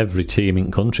think every team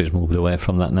in country's moved away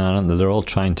from that now, aren't they? They're all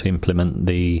trying to implement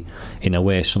in a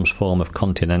way, some form of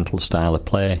continental style of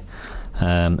play.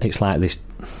 It's like this,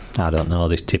 I don't know,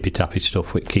 this tippy-tappy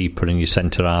stuff with keeper and your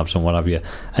centre halves and what have you.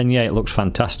 And yeah, it looks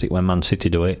fantastic when Man City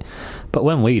do it. But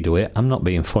when we do it, I'm not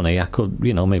being funny, I could,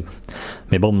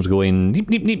 my bum's going nip,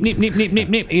 nip, nip, nip, nip, nip, nip,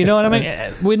 nip. You know what I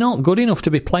mean? We're not good enough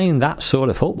to be playing that sort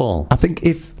of football. I think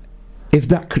if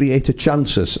that created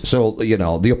chances, so,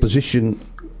 the opposition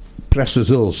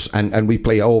presses us and we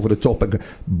play over the top,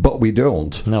 but we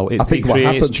don't. No, it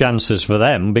creates chances for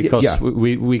them because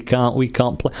we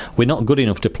can't play. We're not good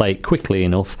enough to play it quickly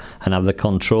enough and have the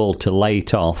control to lay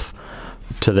it off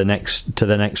to the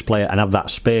next player and have that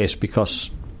space, because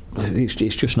it's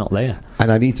just not there.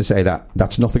 And I need to say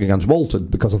that's nothing against Walton,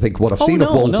 because I think what I've seen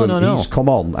of Walton, he's come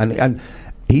on and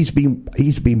he's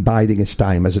been biding his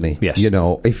time, hasn't he? Yes. You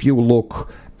know, if you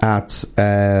look at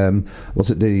was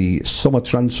it the summer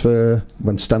transfer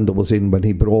when Stander was in, when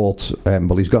he brought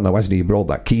well, he's gone now, hasn't he? He brought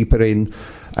that keeper in.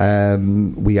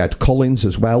 We had Collins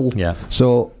as well. Yeah.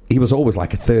 So he was always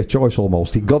like a third choice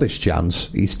almost. He got his chance.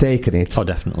 He's taken it. Oh,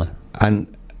 definitely. And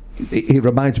he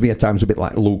reminds me at times a bit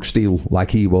like Luke Steele,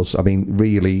 like he was. I mean,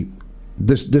 really,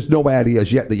 there's no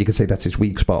areas yet that you can say that's his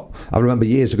weak spot. I remember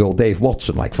years ago, Dave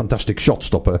Watson, like fantastic shot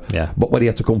stopper, but when he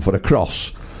had to come for a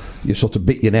cross, you sort of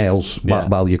bit your nails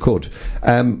while you could.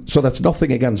 So that's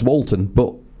nothing against Walton,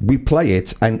 but we play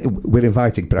it and we're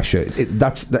inviting pressure.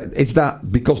 Is that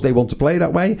because they want to play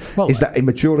that way? Well, is that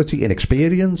immaturity,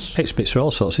 inexperience? It's for all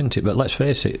sorts, isn't it? But let's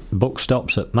face it, buck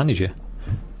stops at manager.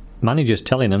 Manager's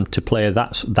telling them to play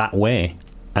that way,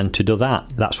 and to do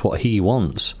that's what he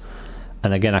wants.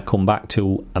 And again, I come back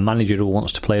to a manager who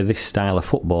wants to play this style of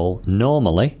football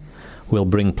normally will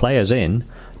bring players in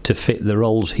to fit the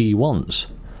roles he wants.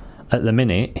 At the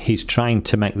minute, he's trying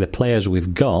to make the players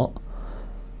we've got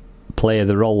play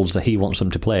the roles that he wants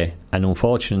them to play, and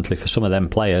unfortunately for some of them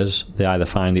players, they either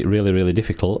find it really, really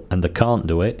difficult and they can't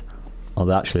do it, or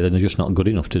they're just not good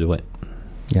enough to do it.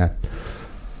 Yeah.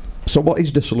 So what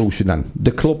is the solution then?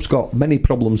 The club's got many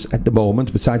problems at the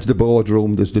moment. Besides the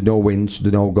boardroom, there's the no wins,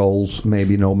 the no goals,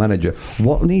 maybe no manager.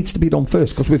 What needs to be done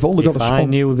first? Because we've only got If I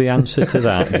knew the answer to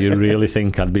that, do you really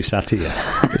think I'd be sat here?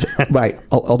 Right,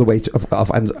 all the way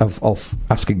of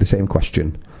asking the same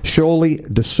question. Surely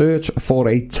the search for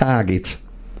a target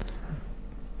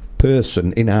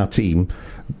person in our team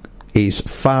is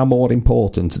far more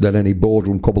important than any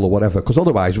boardroom couple or whatever, because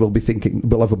otherwise we'll be thinking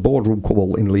we'll have a boardroom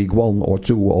couple in League 1 or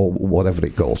 2 or whatever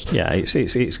it goes. Yeah,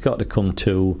 it's got to come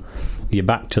to, you're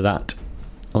back to that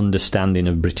understanding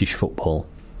of British football.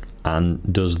 And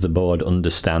does the board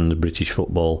understand British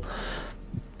football?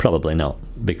 Probably not,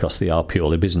 because they are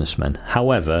purely businessmen.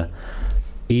 However,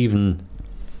 even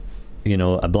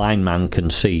a blind man can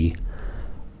see,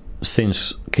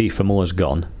 since Kiefer Moore's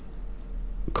gone,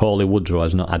 Cauley Woodrow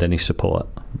has not had any support.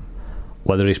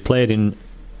 Whether he's played in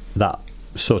that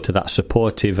sort of that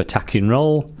supportive attacking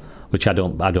role, which I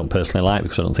don't personally like,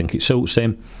 because I don't think it suits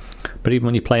him. But even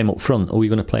when you play him up front, who are you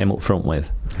going to play him up front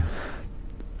with?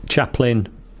 Chaplin,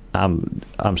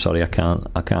 I'm sorry, I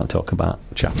can't talk about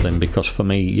Chaplin, because for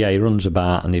me, he runs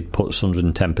about and he puts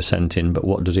 110% in, but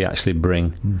what does he actually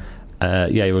bring?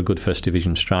 He was a good first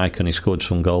division striker and he scored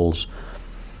some goals.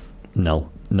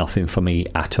 No, nothing for me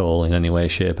at all in any way,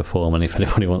 shape or form. And if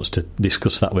anybody wants to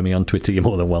discuss that with me on Twitter, you're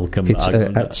more than welcome.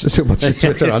 What's your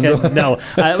Twitter handle? No,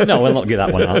 we'll not get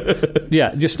that one out.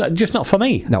 Yeah, just not for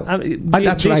me. No, and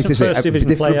that's right.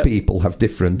 Different people have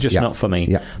different. Not for me.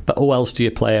 Yeah. But who else do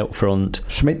you play out front?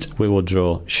 Schmidt. We will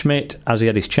draw. Schmidt, has he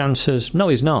had his chances? No,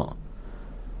 he's not.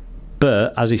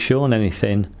 But has he shown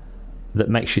anything that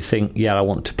makes you think, I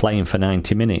want to play him for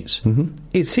 90 minutes? Mm-hmm.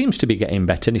 It seems to be getting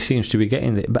better, and he seems to be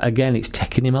getting it. But again, it's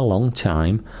taken him a long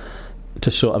time to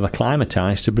sort of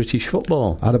acclimatise to British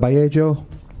football. Adebayo?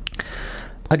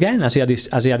 Again, has he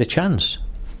had a chance?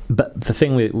 But the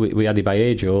thing with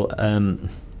Adebayo,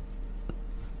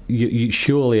 you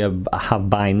surely have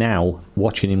by now,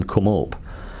 watching him come up,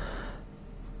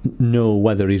 know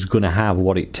whether he's going to have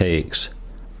what it takes.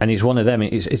 And he's one of them.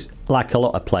 It's like a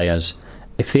lot of players.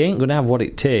 If they ain't going to have what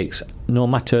it takes, no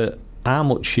matter how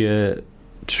much you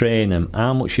train them,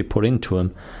 how much you put into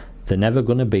them, they're never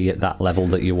going to be at that level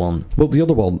that you want. Well, the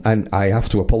other one, and I have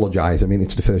to apologise, I mean,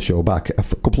 it's the first show back, I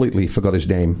completely forgot his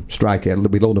name, striker,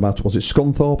 we loaned him out, was it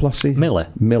Scunthorpe last season?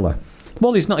 Miller.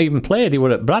 Well, he's not even played, he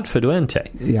were at Bradford, weren't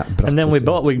he? Yeah, Bradford. And then we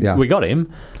got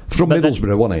him. From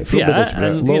Middlesbrough, wasn't it? From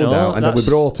Middlesbrough, loaned out, and then we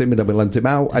brought him, and then we lent him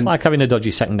out. It's like having a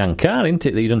dodgy second-hand car, isn't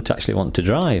it, that you don't actually want to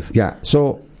drive? Yeah,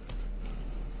 so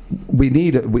we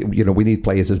need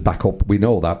players as backup. We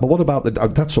know that, but what about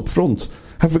that's up front?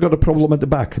 Have we got a problem at the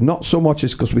back? Not so much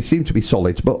as because we seem to be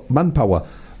solid, but manpower.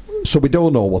 So we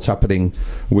don't know what's happening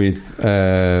with.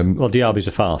 Well, Diaby's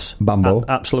a farce. Bambo,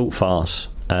 absolute farce.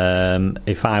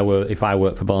 If I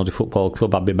worked for Barnsley Football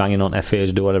Club, I'd be banging on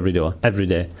FA's door every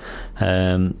day.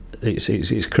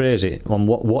 It's crazy. On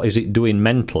what is it doing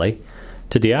mentally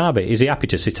to Diaby? Is he happy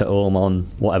to sit at home on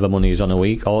whatever money he's on a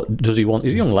week, or does he want?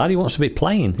 He's a young lad. He wants to be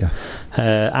playing. Yeah.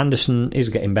 Anderson is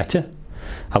getting better.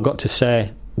 I've got to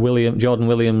say, Jordan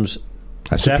Williams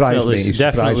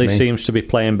definitely seems to be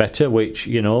playing better, which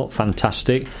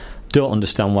fantastic. Don't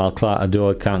understand why Clark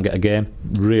Adore can't get a game.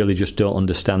 Really, just don't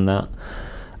understand that.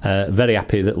 Very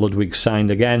happy that Ludwig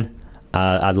signed again.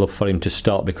 I'd love for him to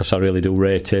stop because I really do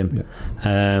rate him.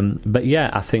 But yeah,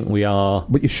 I think we are.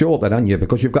 But you're short then, aren't you?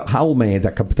 Because you've got Halme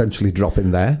that can potentially drop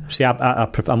in there. See, I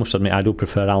must admit, I do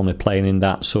prefer Halme playing in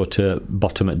that sort of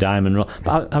bottom at diamond role.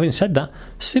 But having said that,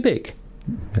 Sibic,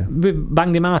 we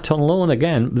banged him out on loan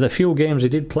again. The few games he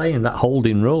did play in that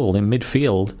holding role in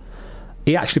midfield,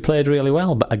 he actually played really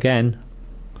well. But again,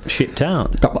 shipped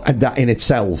out. And that in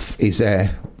itself is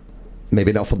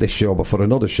maybe not for this show, but for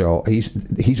another show. He's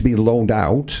been loaned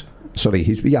out. Sorry,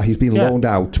 he's been loaned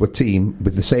out to a team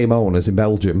with the same owners in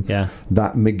Belgium.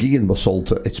 That McGeehan was sold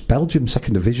to. It's Belgium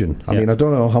second division. I mean, I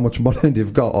don't know how much money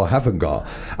they've got or haven't got.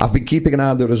 I've been keeping an eye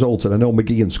on the results, and I know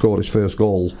McGeehan scored his first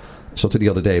goal sort of the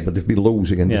other day, but they've been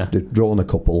losing and they've drawn a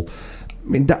couple. I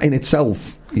mean, that in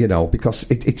itself, because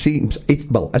it seems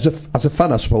as a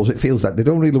fan, I suppose it feels that they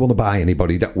don't really want to buy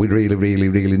anybody that we really, really,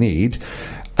 really need.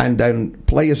 And then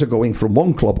players are going from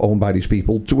one club owned by these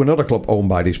people to another club owned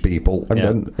by these people. And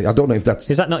then I don't know if that's...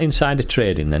 Is that not insider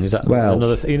trading then? Is that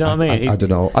another thing? You know what I mean? I don't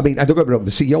know. I mean, I don't get me wrong. The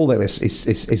CEO there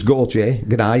is Gauthier,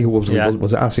 Ganai, who was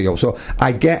at ASIO. So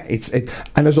I get it.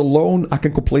 And as a loan, I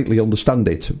can completely understand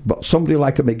it. But somebody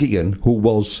like a McGeehan, who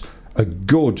was a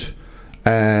good...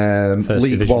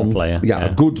 League One player, a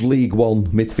good League One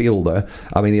midfielder.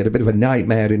 I mean, he had a bit of a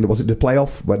nightmare in the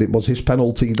playoff when it was his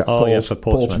penalty that caused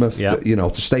Portsmouth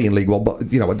to stay in League One, but at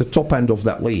the top end of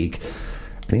that league,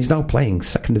 and he's now playing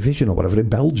second division or whatever in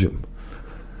Belgium.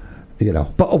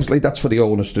 But obviously that's for the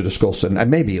owners to discuss, and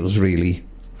maybe it was really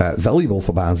valuable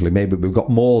for Barnsley. Maybe we've got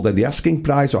more than the asking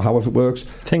price, or however it works.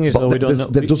 Thing is, though, we don't know.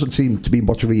 There doesn't seem to be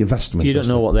much reinvestment. You don't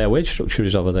know what their wage structure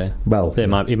is over there. Well, he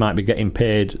might be getting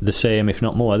paid the same, if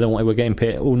not more, than what we're getting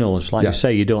paid. Who knows? Like you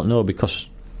say, you don't know because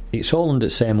it's all under the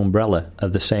same umbrella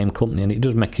of the same company, and it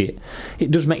does make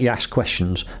you ask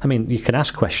questions. I mean, you can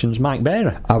ask questions. Mike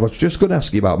Bearer. I was just going to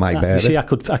ask you about Mike Bearer. See, I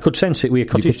could sense it with your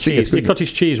cottage cheese. Your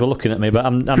cottage cheese were looking at me, but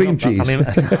I'm cream cheese.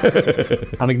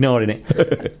 I'm ignoring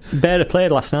it. Bearer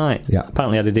played last night.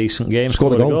 Apparently had a decent game.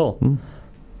 Scored a goal.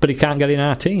 But he can't get in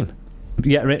our team.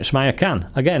 Yet Ritzmaier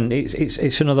can. Again,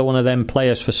 it's another one of them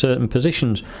players for certain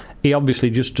positions. He obviously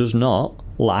just does not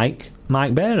like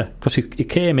Mike Bearer because he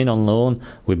came in on loan.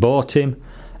 We bought him.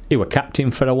 He was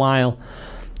captain for a while,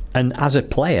 and as a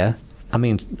player, I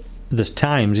mean, there's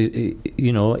times he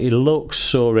looks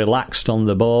so relaxed on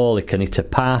the ball. He can hit a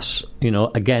pass.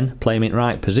 Again, play him in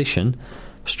right position.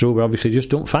 Struber obviously just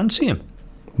don't fancy him.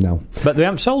 No, but they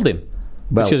haven't sold him.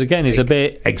 Well, which is again is a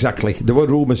bit exactly. There were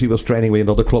rumours he was training with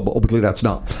another club, but obviously that's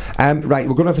not. Right,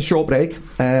 we're going to have a short break.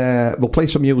 We'll play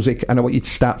some music, and I want you to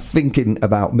start thinking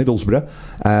about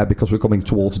Middlesbrough because we're coming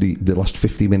towards the last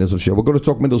 50 minutes of the show. We're going to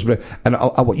talk Middlesbrough, and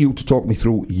I want you to talk me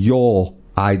through your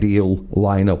ideal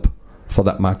lineup for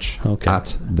that match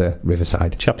at the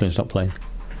Riverside. Chaplin's not playing.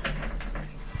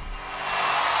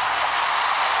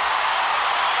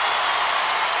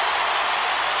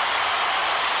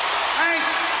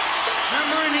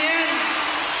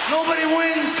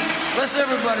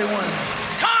 Everybody wins.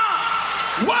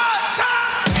 Come! What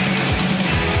time?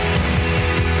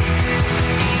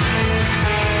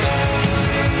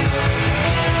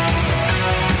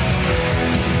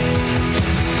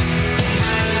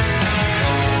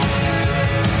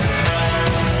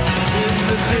 In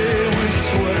the day we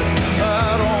sweat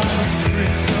out on the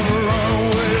streets of a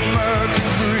runaway American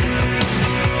dream.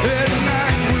 At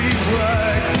night we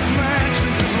ride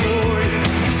matches of glory.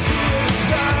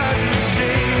 Suicide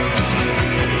machine.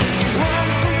 Run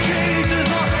from cages.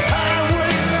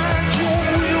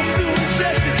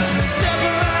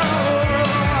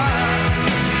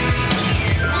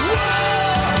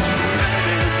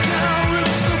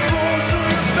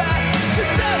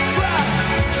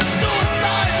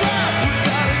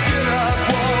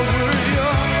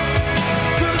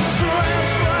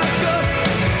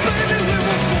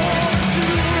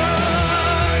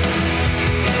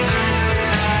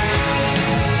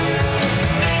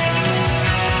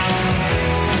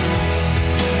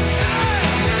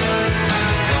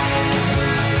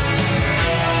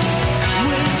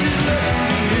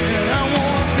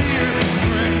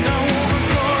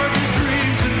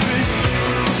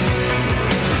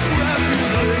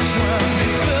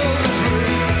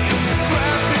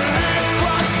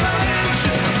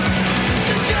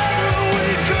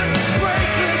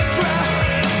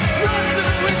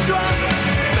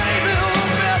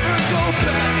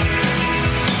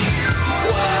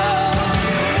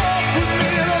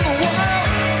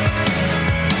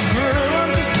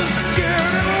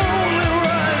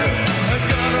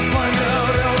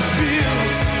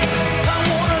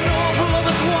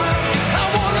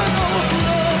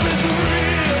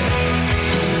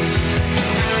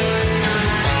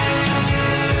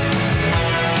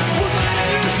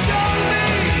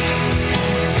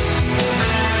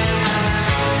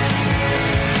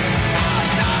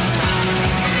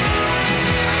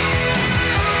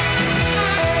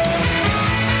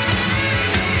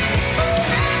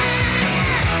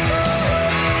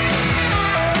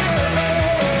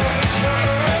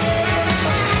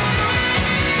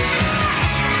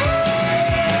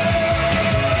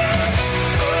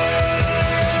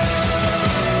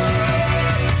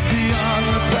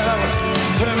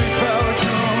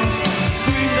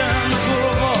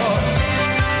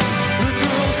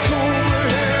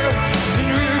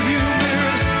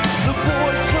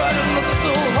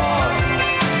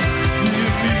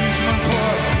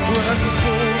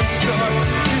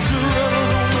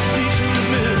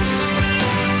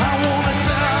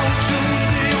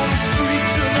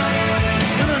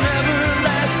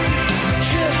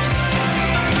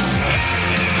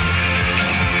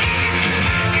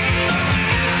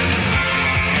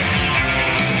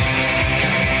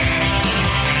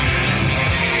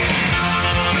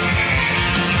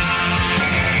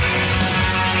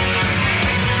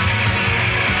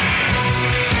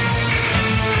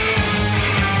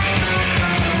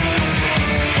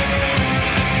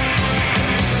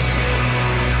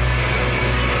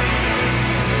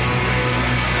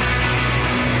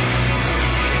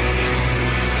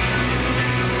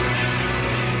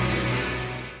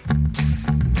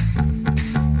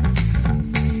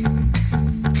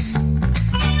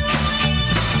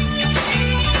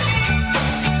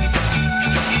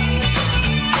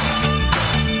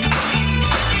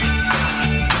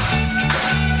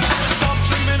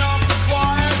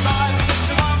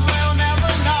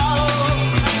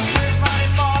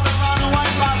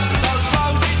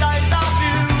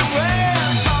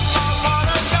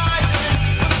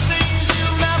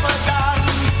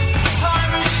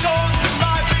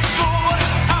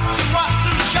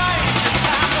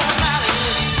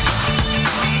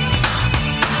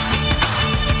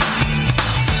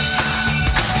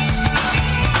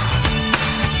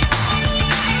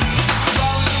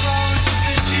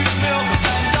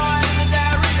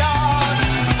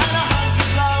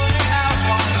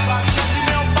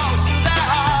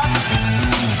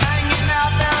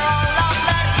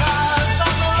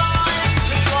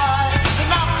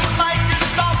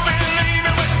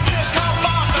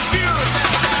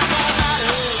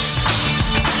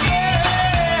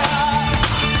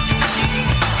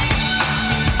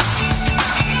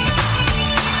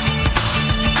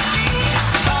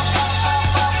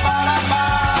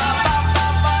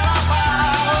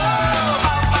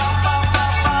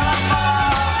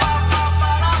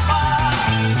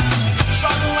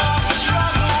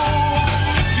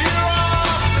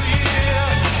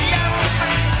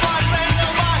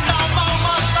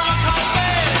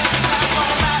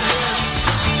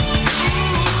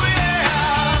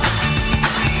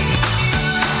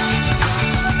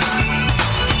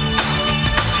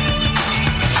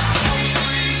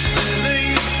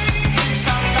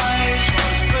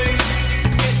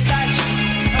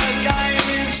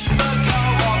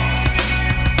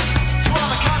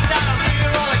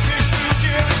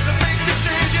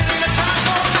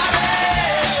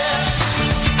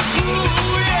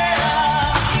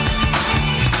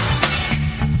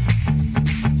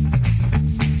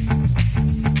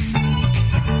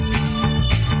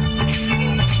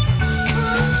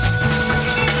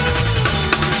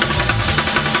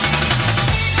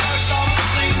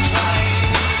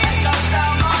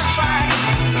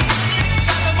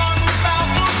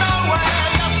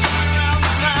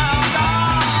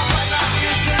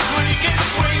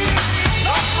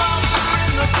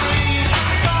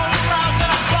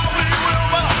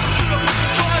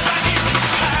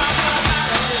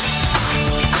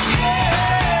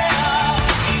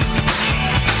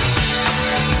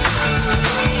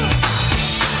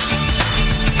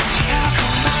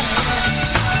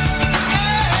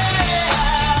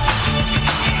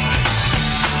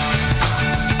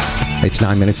 It's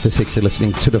 9 minutes to 6. You're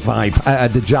listening to The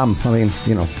Vibe. The Jam. I mean,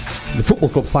 you know, the football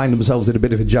club find themselves in a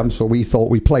bit of a jam, so we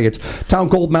thought we'd play it. Town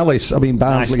called Mellis. I mean,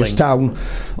 Barnsley is town,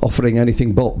 offering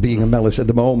anything but being a Mellis at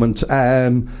the moment.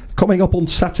 Coming up on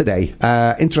Saturday.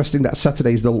 Interesting that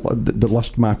Saturday is the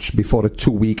last match before a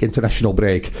 2-week international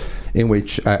break, in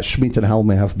which Schmidt and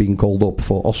Helme have been called up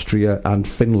for Austria and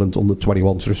Finland on the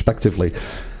 21s, respectively.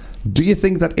 Do you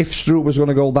think that if Struber was going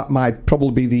to go, that might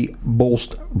probably be the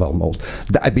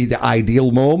that'd be the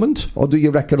ideal moment? Or do you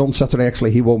reckon on Saturday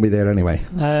actually he won't be there anyway?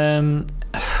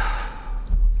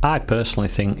 I personally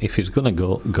think if he's going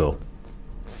to go.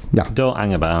 Yeah. Don't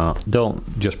hang about.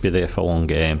 Don't just be there for one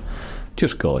game.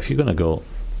 Just go. If you're going to go,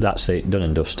 that's it, done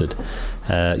and dusted.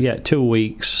 2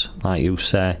 weeks, like you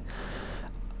say.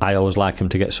 I always like him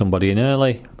to get somebody in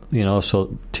early. You know,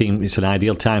 so team. It's an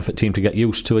ideal time for team to get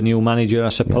used to a new manager, I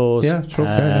suppose. Yeah, true.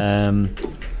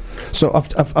 So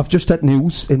I've just had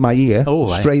news in my ear,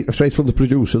 straight from the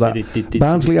producer, that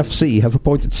Barnsley FC have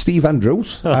appointed Steve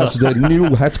Andrews as the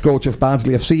new head coach of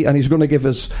Barnsley FC, and he's going to give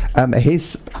us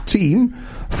his team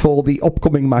for the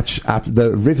upcoming match at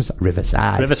the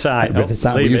Riverside.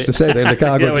 We used to say that in the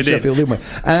car going to Sheffield, didn't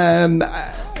we?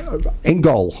 In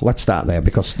goal, let's start there,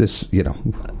 because this, you know.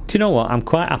 Do you know what? I'm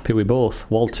quite happy with both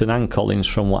Walton and Collins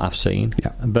from what I've seen.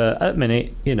 Yeah. But at the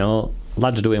minute, you know,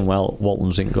 lads doing well.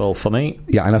 Walton's in goal for me.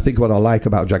 Yeah, and I think what I like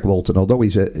about Jack Walton, although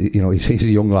he's a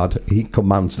young lad, he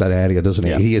commands that area, doesn't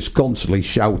he? Yeah. He is constantly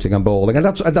shouting and bowling, and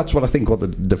that's what I think what the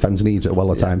defence needs at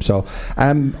the time. So,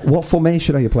 what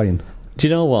formation are you playing? Do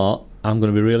you know what? I'm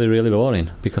going to be really, really boring,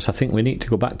 because I think we need to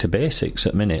go back to basics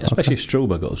at the minute, especially if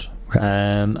Struber goes. Okay.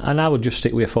 And I would just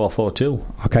stick with a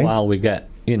 4-4-2 while we get,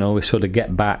 we sort of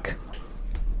get back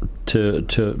to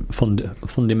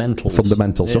fundamentals. So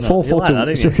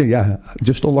 4-4-2. Yeah,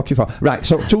 just unlock your phone. Right,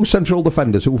 so 2 central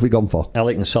defenders. Who have we gone for?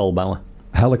 Hellick and Solbauer.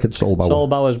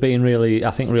 Solbauer's been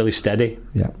really steady.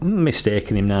 Yeah.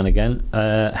 Mistaking him now and again.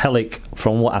 Hellick,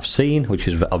 from what I've seen, which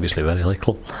is obviously very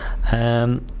little,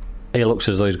 he looks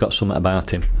as though he's got something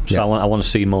about him. So I want to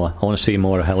see more. I want to see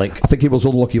more of Hellick. I think he was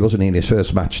unlucky, wasn't he, in his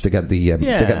first match to get the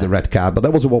red card. But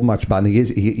that was a one-match ban. He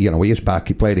is back.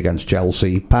 He played against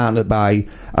Chelsea, partnered by,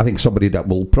 I think, somebody that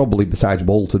will probably, besides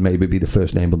Walton, maybe be the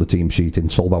first name on the team sheet in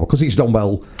Solbauer, because he's done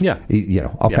well. Yeah.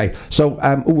 Okay. So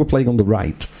who we're playing on the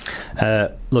right?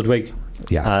 Ludwig.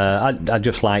 Yeah. I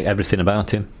just like everything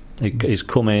about him. He's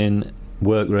come in.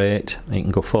 Work rate, he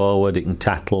can go forward, he can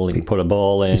tackle, he can put a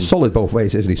ball in. He's solid both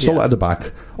ways, isn't he? Solid at the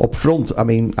back. Up front, I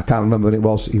mean, I can't remember when it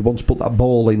was. He once put that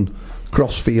ball in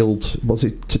crossfield. Was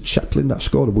it to Chaplin that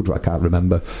scored? Or Woodward? I can't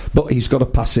remember. But he's got a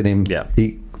pass in him. Yeah.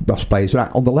 He best plays.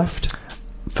 Right, on the left?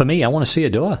 For me, I want to see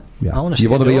Adore. Yeah. I want to see you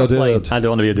want to be Adore? I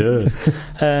don't want to be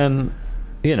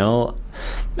Adore.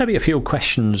 Maybe a few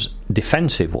questions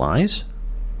defensive-wise.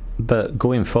 But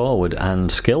going forward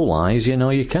and skill-wise,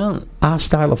 you can't. Our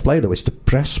style of play, though, is to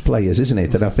press players, isn't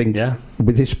it? And I think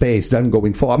with his pace, then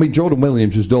going forward, I mean, Jordan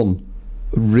Williams has done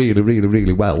really, really,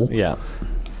 really well. Yeah.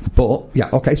 But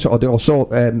okay. So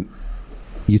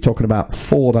you're talking about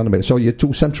forward and a minute. So you're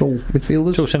 2 central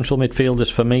midfielders. 2 central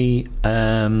midfielders for me.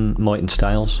 Moyt and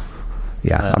Styles.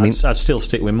 Yeah, I'd still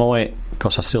stick with Moyt,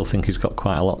 because I still think he's got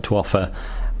quite a lot to offer.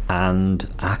 And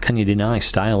how can you deny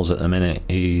Styles at the minute?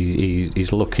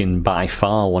 He's looking by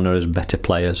far one of his better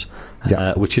players,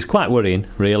 which is quite worrying,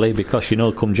 really, because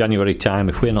come January time,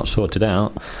 if we're not sorted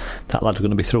out, that lad's going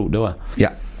to be through the door.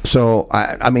 Yeah. So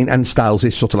and Styles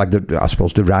is sort of like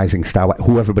the rising star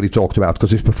who everybody talked about,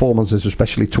 because his performances,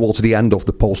 especially towards the end of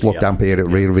the post-lockdown period,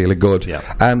 really, really good.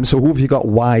 Yeah. So who have you got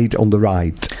wide on the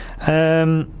right?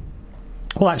 Well,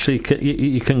 actually,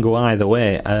 you can go either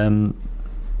way.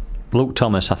 Luke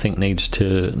Thomas, I think, needs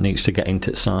to get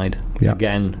into the side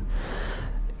again.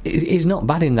 He's not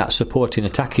bad in that supporting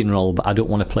attacking role, but I don't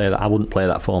want to play that. I wouldn't play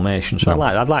that formation. So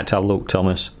I'd like to have Luke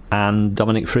Thomas and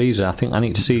Dominic Freezer. I think I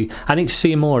need to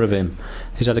see more of him.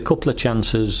 He's had a couple of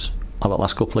chances about the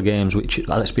last couple of games, which,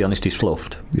 let's be honest, he's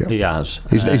fluffed. Yeah. He has.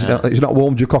 He's not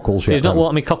warmed your cockles yet. He's not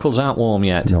warmed. My cockles aren't warm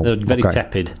yet. No. They're very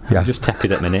tepid. Yeah. Just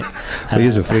tepid at the minute. He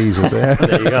is a freezer.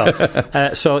 There you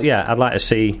go. So I'd like to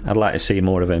see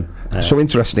more of him. So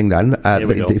interesting then.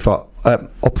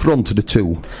 Up front, the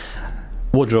 2.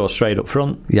 Woodrow straight up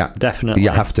front. Yeah, definitely. You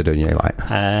have to, don't you? Like.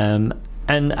 And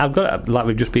I've got, like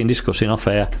we've just been discussing off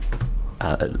air.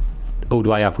 Who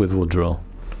do I have with Woodrow?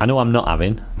 I know I'm not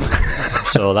having.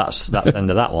 So that's the end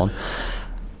of that one.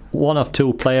 One of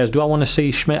 2 players. Do I want to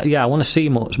see Schmidt? Yeah, I want to see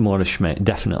more of Schmidt,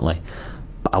 definitely.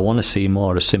 But I want to see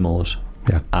more of Simos.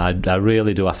 Yeah, I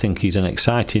really do. I think he's an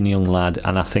exciting young lad,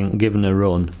 and I think given a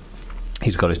run,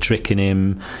 He's got a trick in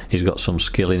him, he's got some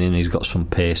skill in him, he's got some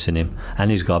pace in him, and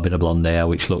he's got a bit of blonde hair,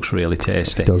 which looks really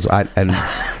tasty. It does. And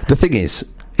the thing is,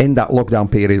 in that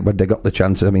lockdown period when they got the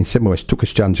chance, I mean, Simowes took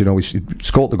his chance, he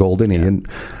scored the goal, didn't he? Yeah. And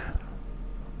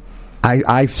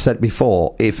I've said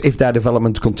before, if their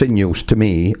development continues, to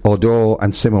me, Odo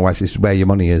and Simowes is where your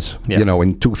money is. Yeah. In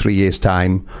 2-3 years'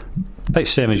 time. But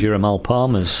it's same as your Amal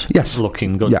Palmer's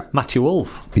looking good. Yeah. Matthew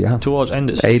Wolf, towards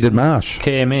end of season, Aidan Marsh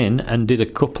came in and did a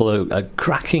couple of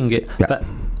cracking it. Yeah. But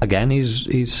again,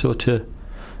 he's sort of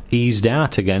eased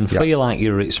out again. Feel like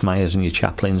your Ritzmeyers and your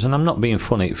Chaplins. And I'm not being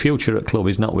funny. Future at club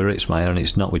is not with Ritzmeyer and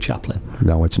it's not with Chaplin.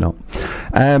 No, it's not.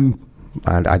 And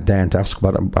I daren't ask,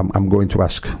 but I'm going to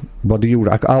ask. What do you?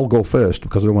 I'll go first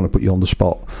because I don't want to put you on the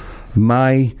spot.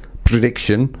 My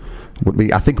prediction would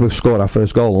be, I think we'll score our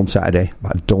first goal on Saturday,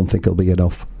 but I don't think it'll be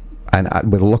enough. And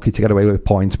we're lucky to get away with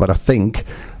points, but I think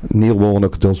Neil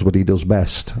Warnock does what he does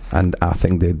best, and I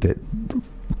think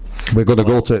we're going to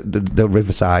go to the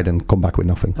Riverside and come back with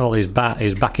nothing. Well, he's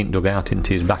back in dugout, isn't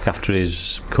he? He's back after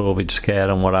his COVID scare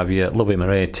and what have you. Love him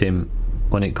or hate him,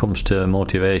 when it comes to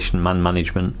motivation, man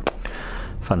management,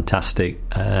 fantastic.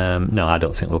 No, I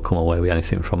don't think we'll come away with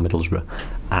anything from Middlesbrough.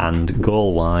 And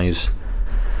goal-wise,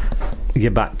 you're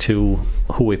back to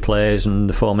who he plays and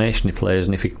the formation he plays,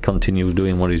 and if he continues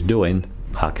doing what he's doing,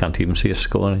 I can't even see us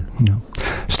scoring. No.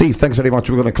 Steve, thanks very much.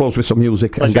 We're going to close with some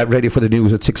music and get ready for the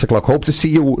news at 6 o'clock. Hope to see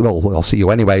you. Well, I'll see you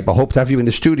anyway, but hope to have you in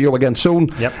the studio again soon.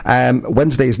 Yep.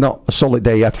 Wednesday is not a solid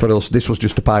day yet for us. This was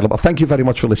just a pile up. But thank you very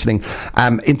much for listening.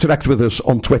 Interact with us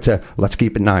on Twitter. Let's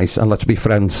keep it nice and let's be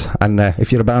friends. And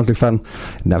if you're a Barnsley fan,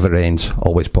 it never rains.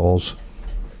 Always pause.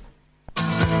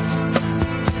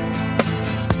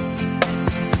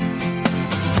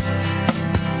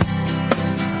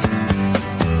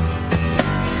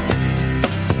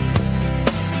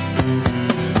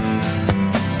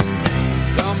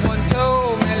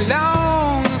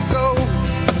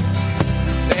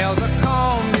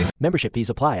 Membership fees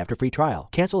apply after free trial.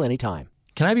 Cancel anytime.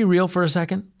 Can I be real for a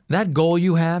second? That goal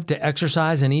you have to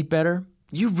exercise and eat better,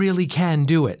 you really can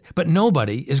do it. But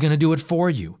nobody is going to do it for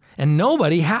you. And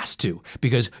nobody has to,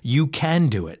 because you can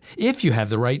do it if you have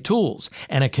the right tools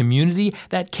and a community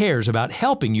that cares about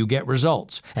helping you get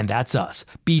results. And that's us,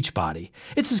 Beachbody.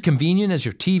 It's as convenient as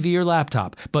your TV or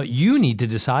laptop, but you need to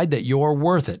decide that you're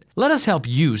worth it. Let us help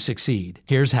you succeed.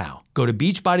 Here's how. Go to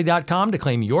beachbody.com to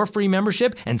claim your free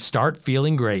membership and start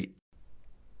feeling great.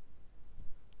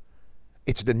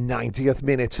 It's the 90th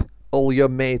minute. All your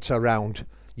mates around.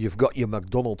 You've got your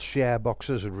McDonald's share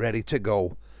boxes ready to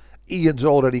go. Ian's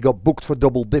already got booked for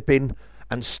double dipping,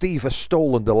 and Steve has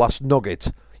stolen the last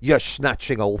nugget. You're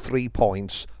snatching all 3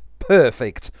 points.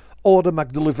 Perfect. Order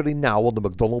McDelivery now on the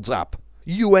McDonald's app.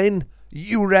 You in?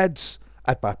 You Reds?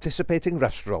 At participating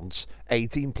restaurants.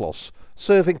 18 plus.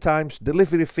 Serving times,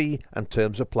 delivery fee and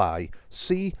terms apply.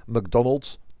 See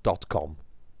mcdonalds.com.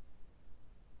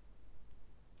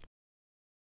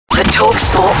 The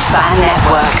TalkSport Fan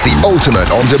Network. The ultimate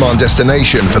on-demand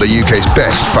destination for the UK's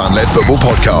best fan-led football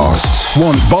podcasts.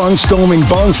 Want barnstorming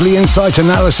Barnsley insight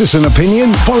analysis and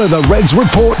opinion? Follow the Reds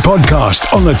Report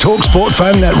podcast on the TalkSport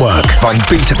Fan Network.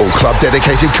 Unbeatable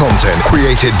club-dedicated content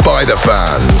created by the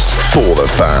fans, for the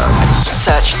fans.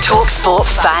 Search TalkSport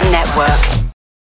Fan Network.